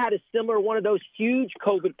know, we had a similar one of those huge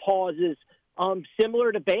COVID pauses,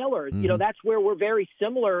 similar to Baylor. You know, that's where we're very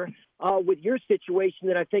similar with your situation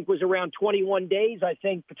that I think was around 21 days, I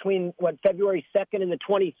think, between, February 2nd and the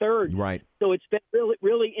 23rd. Right. So it's been really,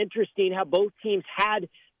 really interesting how both teams had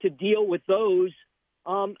to deal with those.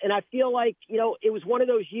 And I feel like, you know, it was one of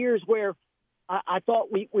those years where I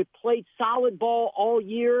thought we played solid ball all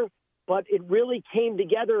year, but it really came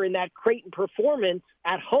together in that Creighton performance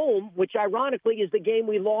at home, which ironically is the game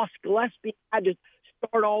we lost. Gillespie had to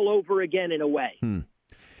start all over again in a way.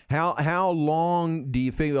 How long do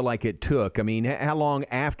you feel like it took? I mean, how long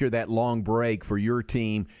after that long break for your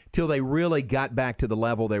team till they really got back to the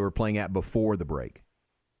level they were playing at before the break?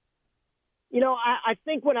 You know, I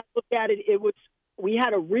think when I look at it, we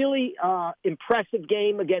had a really impressive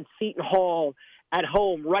game against Seton Hall at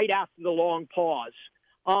home right after the long pause.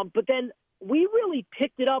 But then we really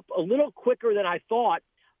picked it up a little quicker than I thought,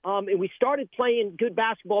 and we started playing good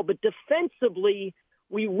basketball. But defensively,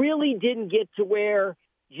 we really didn't get to where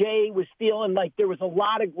Jay was feeling like there was a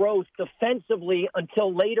lot of growth defensively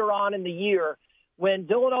until later on in the year when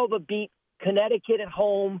Villanova beat Connecticut at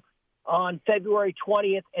home on February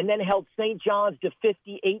 20th and then held St. John's to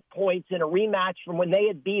 58 points in a rematch from when they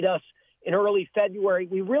had beat us in early February.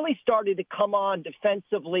 We really started to come on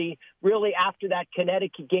defensively really after that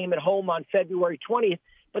Connecticut game at home on February 20th.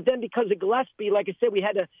 But then because of Gillespie, like I said, we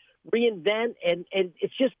had to reinvent, and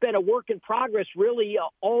it's just been a work in progress really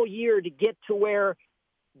all year to get to where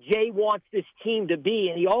Jay wants this team to be.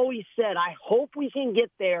 And he always said, I hope we can get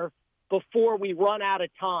there before we run out of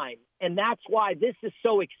time. And that's why this is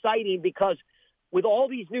so exciting, because with all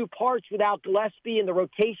these new parts without Gillespie and the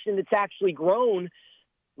rotation that's actually grown,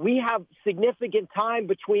 we have significant time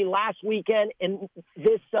between last weekend and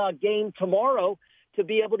this game tomorrow to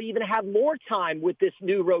be able to even have more time with this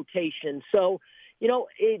new rotation. So, you know,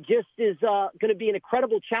 it just is going to be an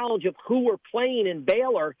incredible challenge of who we're playing in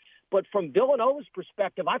Baylor. But from Villanova's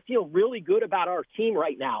perspective, I feel really good about our team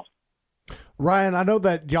right now. Ryan, I know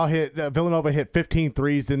that y'all Villanova hit 15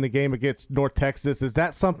 threes in the game against North Texas. Is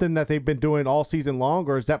that something that they've been doing all season long,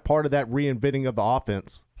 or is that part of that reinventing of the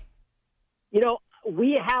offense? You know,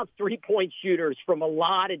 we have three-point shooters from a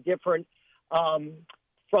lot of different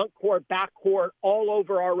front court, back court, all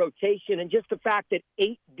over our rotation. And just the fact that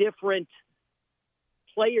 8 different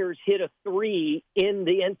players hit a three in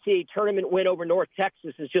the NCAA tournament win over North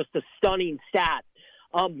Texas is just a stunning stat.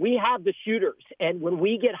 We have the shooters, and when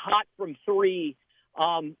we get hot from three,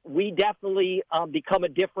 we definitely become a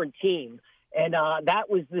different team. And that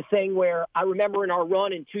was the thing where I remember in our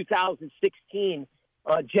run in 2016,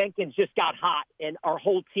 Jenkins just got hot, and our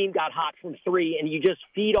whole team got hot from three, and you just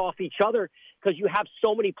feed off each other because you have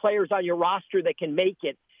so many players on your roster that can make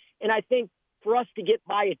it. And I think for us to get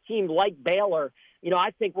by a team like Baylor, you know,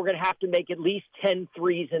 I think we're going to have to make at least 10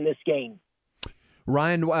 threes in this game.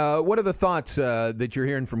 Ryan, what are the thoughts that you're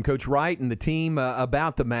hearing from Coach Wright and the team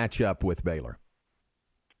about the matchup with Baylor?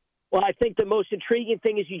 Well, I think the most intriguing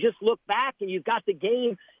thing is you just look back and you've got the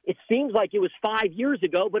game. It seems like it was 5 years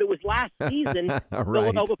ago, but it was last season. Right.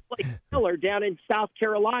 Villanova played Baylor down in South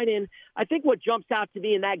Carolina. And I think what jumps out to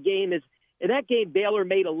me in that game is, in that game, Baylor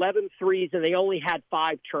made 11 threes and they only had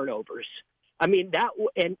 5 turnovers. I mean,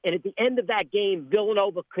 and at the end of that game,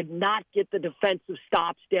 Villanova could not get the defensive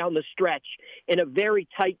stops down the stretch in a very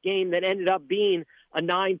tight game that ended up being a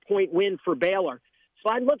 9-point win for Baylor. So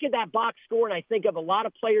I look at that box score and I think of a lot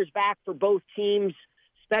of players back for both teams,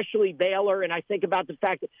 especially Baylor, and I think about the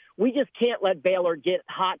fact that we just can't let Baylor get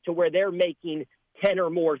hot to where they're making 10 or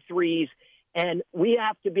more threes, and we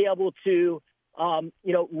have to be able to,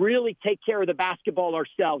 really take care of the basketball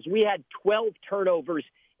ourselves. We had 12 turnovers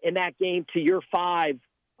in that game to your 5,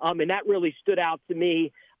 and that really stood out to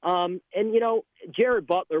me. Jared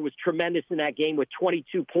Butler was tremendous in that game with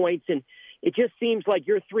 22 points, and it just seems like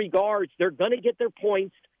your 3 guards, they're going to get their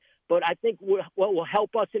points, but I think what will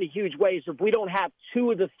help us in a huge way is if we don't have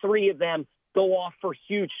 2 of the 3 of them go off for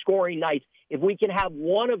huge scoring nights, if we can have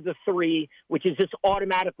 1 of the 3, which is just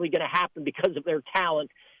automatically going to happen because of their talent,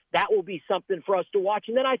 that will be something for us to watch.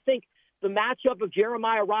 And then I think the matchup of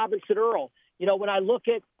Jeremiah Robinson-Earl, when I look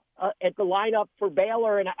at the lineup for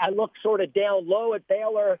Baylor, and I look sort of down low at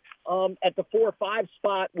Baylor at the 4-5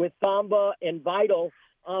 spot with Thamba and Vital,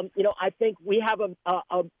 I think we have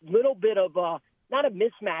a little bit of not a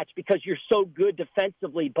mismatch because you're so good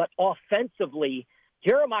defensively, but offensively,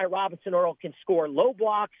 Jeremiah Robinson-Earl can score low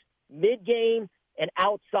blocks, mid-game, and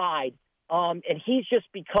outside. And he's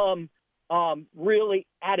just become really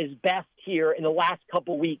at his best here in the last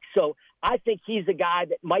couple weeks. So I think he's a guy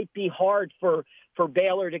that might be hard for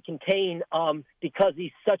Baylor to contain because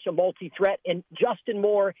he's such a multi-threat. And Justin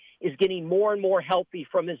Moore is getting more and more healthy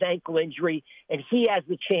from his ankle injury, and he has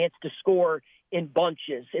the chance to score in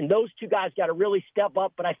bunches. And those 2 guys got to really step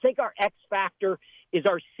up. But I think our X factor is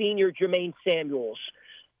our senior Jermaine Samuels.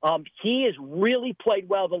 He has really played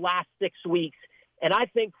well the last 6 weeks. And I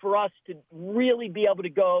think for us to really be able to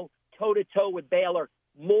go toe-to-toe with Baylor,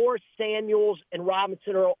 Moore, Samuels, and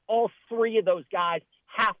Robinson-Earl, all 3 of those guys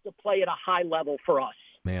have to play at a high level for us.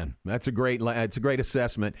 Man, that's a great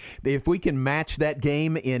assessment. If we can match that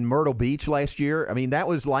game in Myrtle Beach last year, I mean, that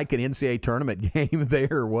was like an NCAA tournament game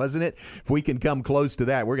there, wasn't it? If we can come close to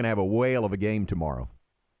that, we're going to have a whale of a game tomorrow.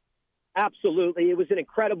 Absolutely. It was an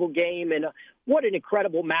incredible game, and what an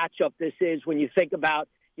incredible matchup this is when you think about,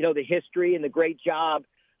 the history and the great job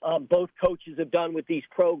both coaches have done with these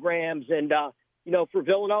programs. And, for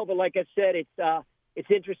Villanova, like I said,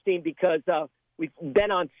 it's interesting because we've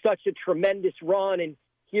been on such a tremendous run, and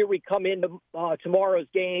here we come into tomorrow's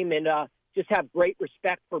game and just have great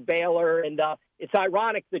respect for Baylor. And it's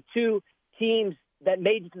ironic the 2 teams that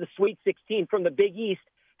made it to the Sweet 16 from the Big East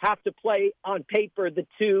have to play on paper the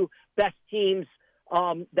 2 best teams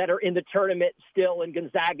that are in the tournament still in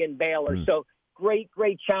Gonzaga and Baylor. So great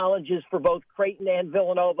challenges for both Creighton and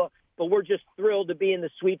Villanova, but we're just thrilled to be in the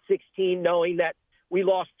Sweet 16 knowing that we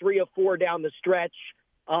lost 3 of 4 down the stretch.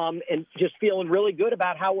 And just feeling really good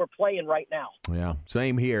about how we're playing right now. Yeah,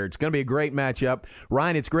 same here. It's going to be a great matchup.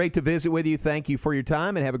 Ryan, it's great to visit with you. Thank you for your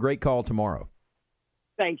time, and have a great call tomorrow.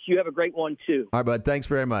 Thanks. You have a great one, too. All right, bud. Thanks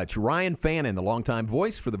very much. Ryan Fannin, the longtime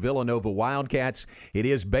voice for the Villanova Wildcats. It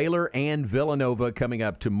is Baylor and Villanova coming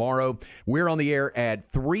up tomorrow. We're on the air at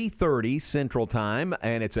 3:30 Central Time,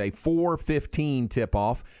 and it's a 4:15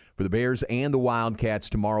 tip-off for the Bears and the Wildcats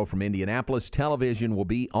tomorrow from Indianapolis. Television will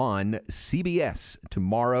be on CBS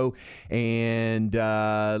tomorrow. And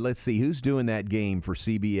let's see, who's doing that game for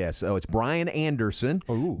CBS? Oh, it's Brian Anderson.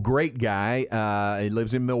 Ooh. Great guy. He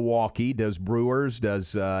lives in Milwaukee, does Brewers,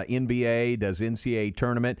 does NBA, does NCAA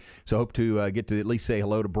tournament. So hope to get to at least say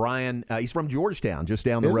hello to Brian. He's from Georgetown, just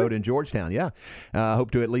down the road in Georgetown. Yeah.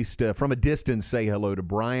 Hope to at least from a distance say hello to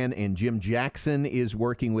Brian. And Jim Jackson is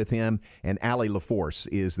working with him, and Allie LaForce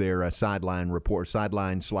is their sideline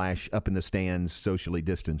 / up in the stands socially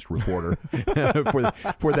distanced reporter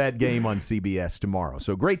for that game on CBS tomorrow.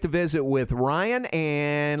 So great to visit with Ryan,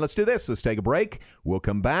 and let's do this. Let's take a break. We'll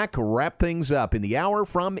come back, wrap things up in the hour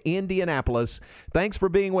from Indianapolis. Thanks for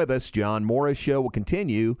being with us. John Morris Show will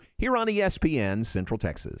continue here on ESPN Central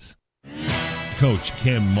Texas. Coach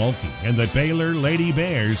Kim Mulkey and the Baylor Lady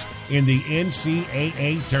Bears in the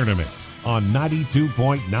NCAA tournament. on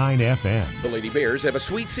 92.9 FM. The Lady Bears have a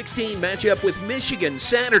Sweet 16 matchup with Michigan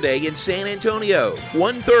Saturday in San Antonio.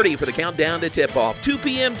 1:30 for the countdown to tip-off. 2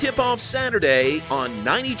 p.m. tip-off Saturday on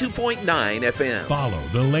 92.9 FM. Follow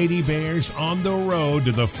the Lady Bears on the road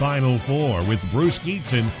to the Final Four with Bruce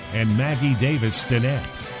Geetson and Maggie Davis-Stinnett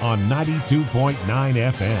on 92.9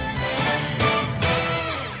 FM.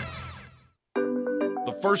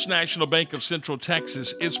 First National Bank of Central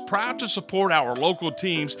Texas is proud to support our local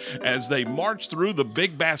teams as they march through the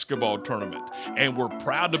big basketball tournament. And we're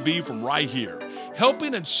proud to be from right here,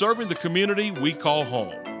 helping and serving the community we call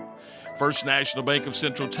home. First National Bank of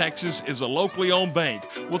Central Texas is a locally owned bank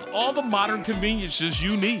with all the modern conveniences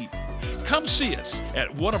you need. Come see us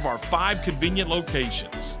at one of our 5 convenient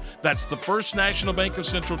locations. That's the First National Bank of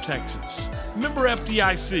Central Texas, member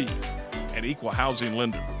FDIC, and equal housing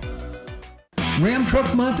lender. Ram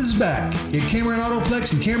Truck Month is back at Cameron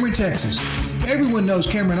Autoplex in Cameron, Texas. Everyone knows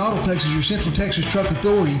Cameron Autoplex is your Central Texas truck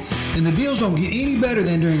authority, and the deals don't get any better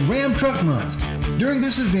than during Ram Truck Month. During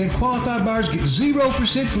this event, qualified buyers get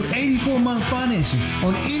 0% for 84-month financing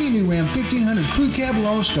on any new Ram 1500 Crew Cab or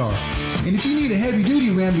Lone Star. And if you need a heavy-duty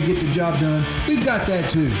Ram to get the job done, we've got that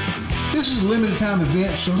too. This is a limited-time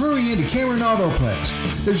event, so hurry into Cameron Autoplex.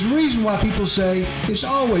 There's a reason why people say it's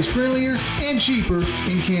always friendlier and cheaper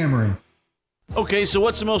in Cameron. Okay, so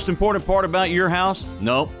what's the most important part about your house?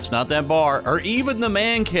 Nope, it's not that bar or even the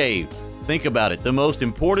man cave. Think about it. The most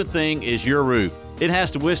important thing is your roof. It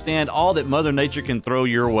has to withstand all that Mother Nature can throw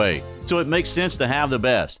your way. So it makes sense to have the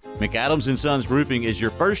best. McAdams & Sons Roofing is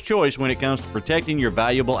your first choice when it comes to protecting your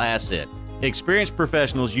valuable asset. Experienced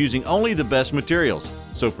professionals using only the best materials.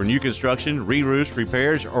 So for new construction, re-roofs,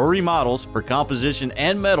 repairs, or remodels for composition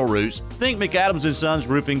and metal roofs, think McAdams & Sons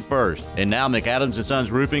Roofing first. And now McAdams &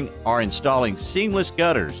 Sons Roofing are installing seamless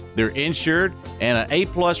gutters. They're insured and an A+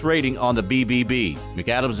 rating on the BBB.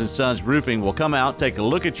 McAdams & Sons Roofing will come out, take a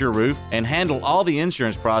look at your roof, and handle all the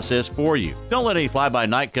insurance process for you. Don't let any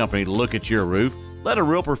fly-by-night company look at your roof. Let a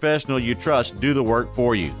real professional you trust do the work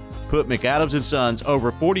for you. Put McAdams & Sons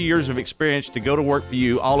over 40 years of experience to go to work for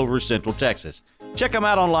you all over Central Texas. Check them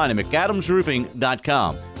out online at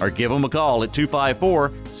McAdamsRoofing.com or give them a call at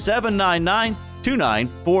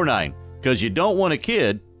 254-799-2949 because you don't want a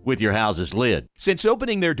kid with your house's lid. Since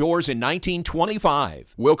opening their doors in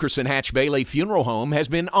 1925, Wilkerson Hatch Bailey Funeral Home has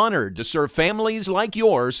been honored to serve families like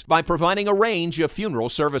yours by providing a range of funeral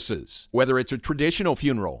services. Whether it's a traditional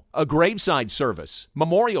funeral, a graveside service,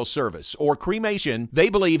 memorial service, or cremation, they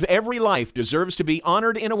believe every life deserves to be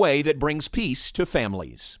honored in a way that brings peace to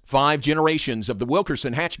families. 5 generations of the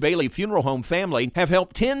Wilkerson Hatch Bailey Funeral Home family have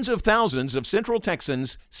helped tens of thousands of Central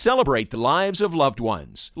Texans celebrate the lives of loved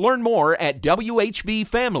ones. Learn more at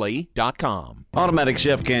WHBFamily.com. Automatic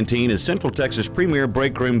Chef Canteen is Central Texas' premier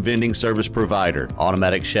break room vending service provider.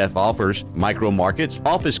 Automatic Chef offers micro markets,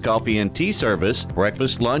 office coffee and tea service,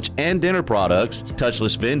 breakfast, lunch, and dinner products,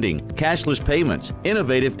 touchless vending, cashless payments,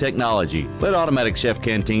 innovative technology. Let Automatic Chef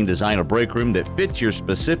Canteen design a break room that fits your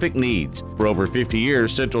specific needs. For over 50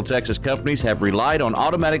 years, Central Texas companies have relied on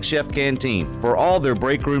Automatic Chef Canteen for all their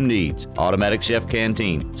break room needs. Automatic Chef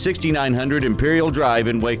Canteen, 6900 Imperial Drive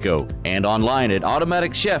in Waco, and online at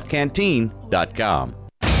automaticchefcanteen.com.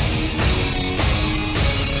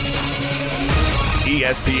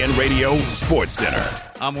 ESPN Radio Sports Center.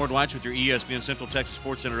 I'm Ward Weitz with your ESPN Central Texas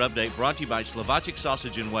Sports Center update, brought to you by Slovacek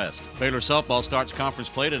Sausage and West. Baylor softball starts conference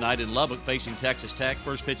play tonight in Lubbock, facing Texas Tech.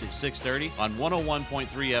 First pitch at 6:30 on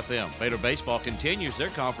 101.3 FM. Baylor baseball continues their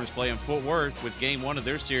conference play in Fort Worth with Game 1 of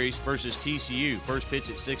their series versus TCU. First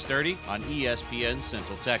pitch at 6:30 on ESPN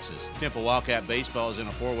Central Texas. Temple Wildcat baseball is in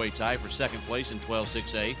a 4-way tie for second place in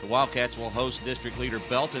 12-6A. The Wildcats will host district leader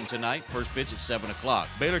Belton tonight. First pitch at 7 o'clock.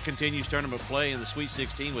 Baylor continues tournament play in the Sweet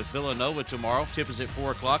 16 with Villanova tomorrow. Tip is at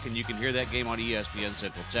 4 o'clock, and you can hear that game on ESPN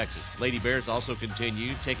Central Texas. Lady Bears also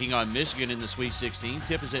continue taking on Michigan in the Sweet 16.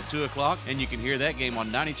 Tip is at 2 o'clock, and you can hear that game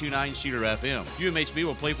on 92.9 Shooter FM. UMHB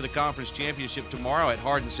will play for the conference championship tomorrow at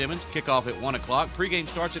Hardin-Simmons. Kickoff at 1 o'clock. Pregame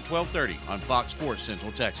starts at 12:30 on Fox Sports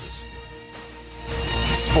Central Texas.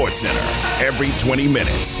 Sports Center, every 20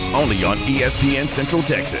 minutes, only on ESPN Central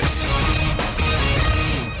Texas.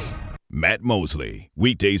 Matt Mosley,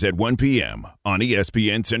 weekdays at 1 p.m. on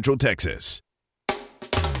ESPN Central Texas.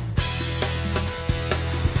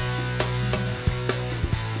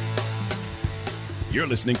 You're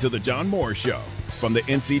listening to The John Moore Show from the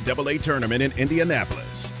NCAA Tournament in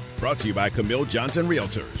Indianapolis. Brought to you by Camille Johnson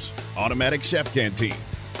Realtors, Automatic Chef Canteen,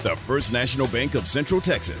 the First National Bank of Central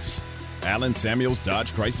Texas, Allen Samuels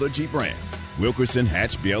Dodge Chrysler Jeep Ram, Wilkerson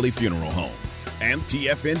Hatch Bailey Funeral Home, and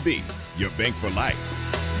TFNB, your bank for life.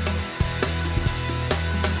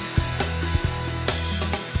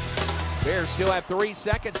 Bears still have 3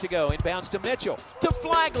 seconds to go. Inbounds to Mitchell. To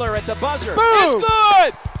Flagler at the buzzer. Boom! It's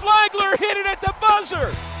good! Flagler hit it at the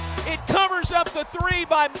buzzer. It covers up the 3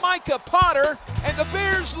 by Micah Potter, and the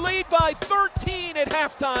Bears lead by 13 at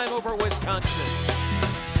halftime over Wisconsin.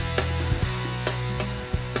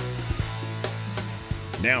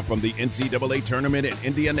 Now from the NCAA tournament in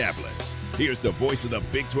Indianapolis, here's the voice of the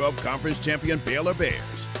Big 12 Conference champion Baylor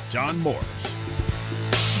Bears, John Morris.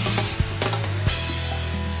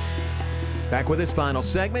 Back with this final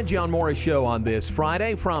segment, John Morris Show on this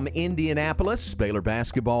Friday from Indianapolis. Baylor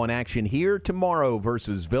basketball in action here tomorrow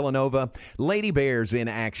versus Villanova. Lady Bears in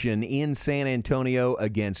action in San Antonio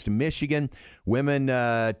against Michigan. Women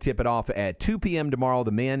tip it off at 2 p.m. tomorrow.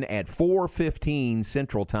 The men at 4:15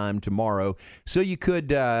 Central Time tomorrow. So you could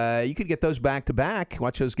get those back to back.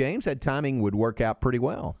 Watch those games. That timing would work out pretty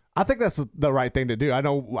well. I think that's the right thing to do. I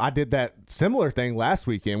know I did that similar thing last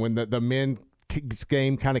weekend when the men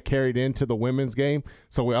game kind of carried into the women's game.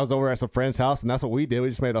 So I was over at some friend's house, and that's what we did. We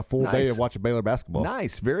just made a full day of watching Baylor basketball.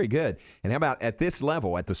 Nice. Very good. And how about at this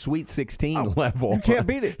level, at the Sweet 16 level? You can't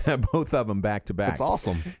beat it. Both of them back to back. That's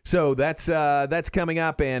awesome. So that's coming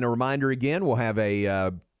up. And a reminder again, we'll have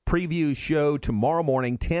a preview show tomorrow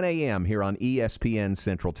morning, 10 a.m. here on ESPN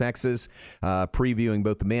Central Texas, previewing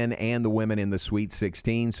both the men and the women in the Sweet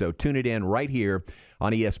 16. So tune it in right here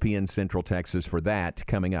on ESPN Central Texas for that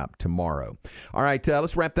coming up tomorrow. All right,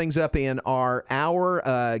 let's wrap things up in our hour.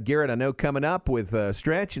 Garrett, I know coming up with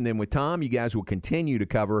Stretch and then with Tom, you guys will continue to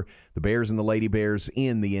cover the Bears and the Lady Bears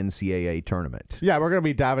in the NCAA tournament. Yeah, we're going to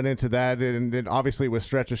be diving into that. And then obviously with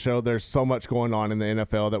Stretch's show, there's so much going on in the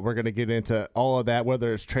NFL that we're going to get into all of that,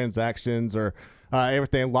 whether it's transactions or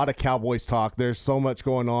everything. A lot of Cowboys talk. There's so much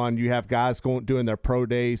going on. You have guys doing their pro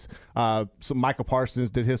days. So Michael Parsons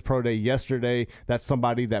did his pro day yesterday. That's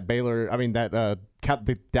somebody that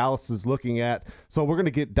Dallas is looking at. So we're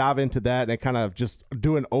going to dive into that and kind of just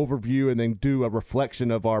do an overview and then do a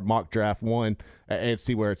reflection of our mock draft 1 and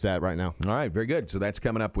see where it's at right now. All right, very good. So that's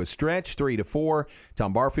coming up with Stretch 3 to 4.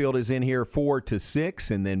 Tom Barfield is in here 4 to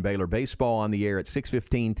 6, and then Baylor baseball on the air at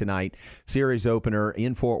 6:15 tonight. Series opener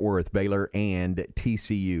in Fort Worth, Baylor and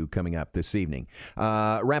TCU coming up this evening.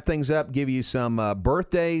 Wrap things up. Give you some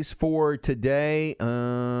birthdays for today.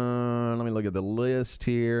 Let me look at the list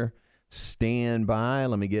here. Stand by.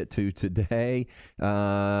 Let me get to today.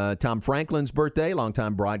 Tom Franklin's birthday,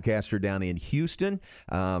 longtime broadcaster down in Houston.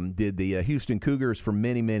 Did the Houston Cougars for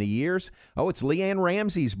many, many years. Oh, it's Leanne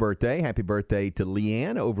Ramsey's birthday. Happy birthday to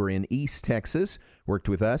Leanne over in East Texas. Worked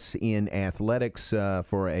with us in athletics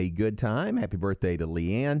for a good time. Happy birthday to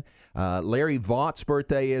Leanne. Larry Vaught's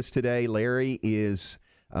birthday is today. Larry is...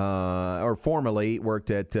 or formerly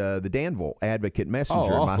worked at the Danville Advocate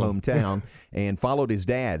Messenger in my hometown and followed his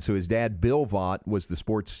dad. So his dad, Bill Vaught, was the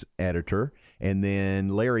sports editor, and then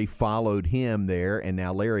Larry followed him there, and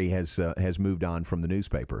now Larry has moved on from the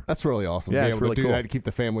newspaper. That's really awesome. Yeah, it's really cool. that to keep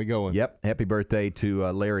the family going. Yep. Happy birthday to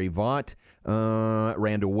Larry Vaught.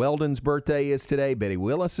 Randall Weldon's birthday is today. Betty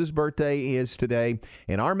Willis's birthday is today.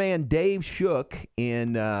 And our man Dave Shook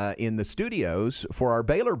in the studios for our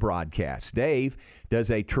Baylor broadcast. Dave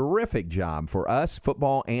does a terrific job for us,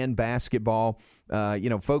 football and basketball.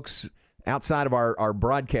 Folks outside of our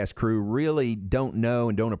broadcast crew really don't know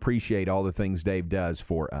and don't appreciate all the things Dave does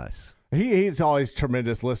for us. He's always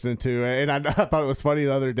tremendous listening to, and I thought it was funny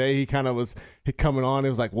the other day. He kind of was coming on. It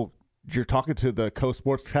was like, well, you're talking to the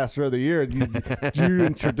co-sportscaster of the year, and you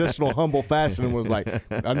in traditional humble fashion was like,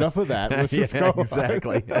 enough of that. Let's just go.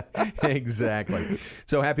 Exactly. Exactly.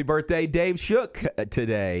 So happy birthday, Dave Shook,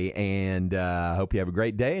 today, and I hope you have a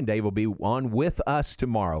great day, and Dave will be on with us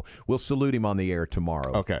tomorrow. We'll salute him on the air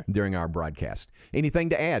tomorrow during our broadcast. Anything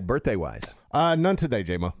to add birthday-wise? None today,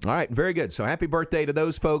 J-Mo. All right, very good. So happy birthday to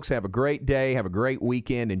those folks. Have a great day. Have a great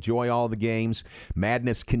weekend. Enjoy all the games.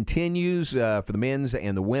 Madness continues for the men's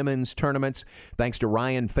and the women's tournaments. Thanks to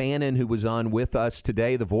Ryan Fannin, who was on with us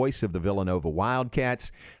today, the voice of the Villanova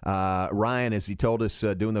Wildcats. Ryan, as he told us,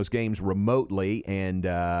 doing those games remotely and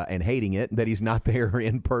hating it, that he's not there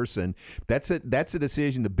in person. That's a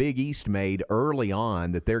decision the Big East made early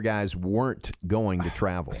on, that their guys weren't going to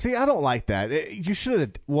travel. See, I don't like that. You should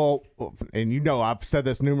have, and I've said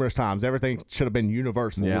this numerous times, everything should have been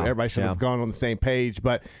universal. Yeah. Everybody should have gone on the same page.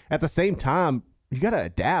 But at the same time, you got to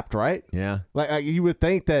adapt, right? Yeah. Like you would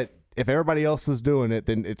think that if everybody else is doing it,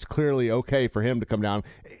 then it's clearly okay for him to come down.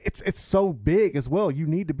 It's so big as well. You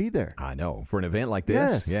need to be there. I know. For an event like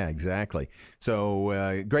this. Yes. Yeah, exactly.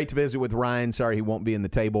 So great to visit with Ryan. Sorry he won't be in the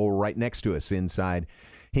table right next to us inside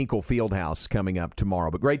Hinkle Fieldhouse coming up tomorrow.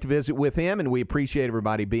 But great to visit with him, and we appreciate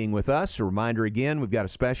everybody being with us. A reminder again, we've got a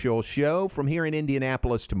special show from here in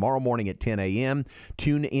Indianapolis tomorrow morning at 10 a.m.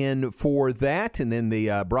 Tune in for that, and then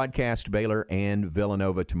the broadcast Baylor and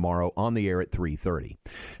Villanova tomorrow on the air at 3:30.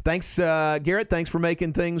 Thanks, Garrett. Thanks for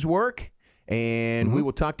making things work. And we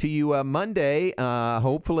will talk to you Monday.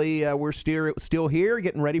 Hopefully, we're still here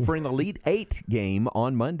getting ready for an Elite Eight game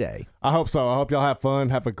on Monday. I hope so. I hope y'all have fun,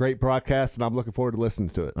 have a great broadcast, and I'm looking forward to listening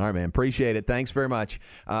to it. All right, man. Appreciate it. Thanks very much.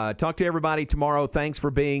 Talk to everybody tomorrow. Thanks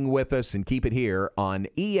for being with us, and keep it here on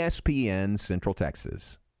ESPN Central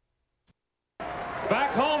Texas.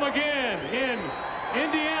 Back home.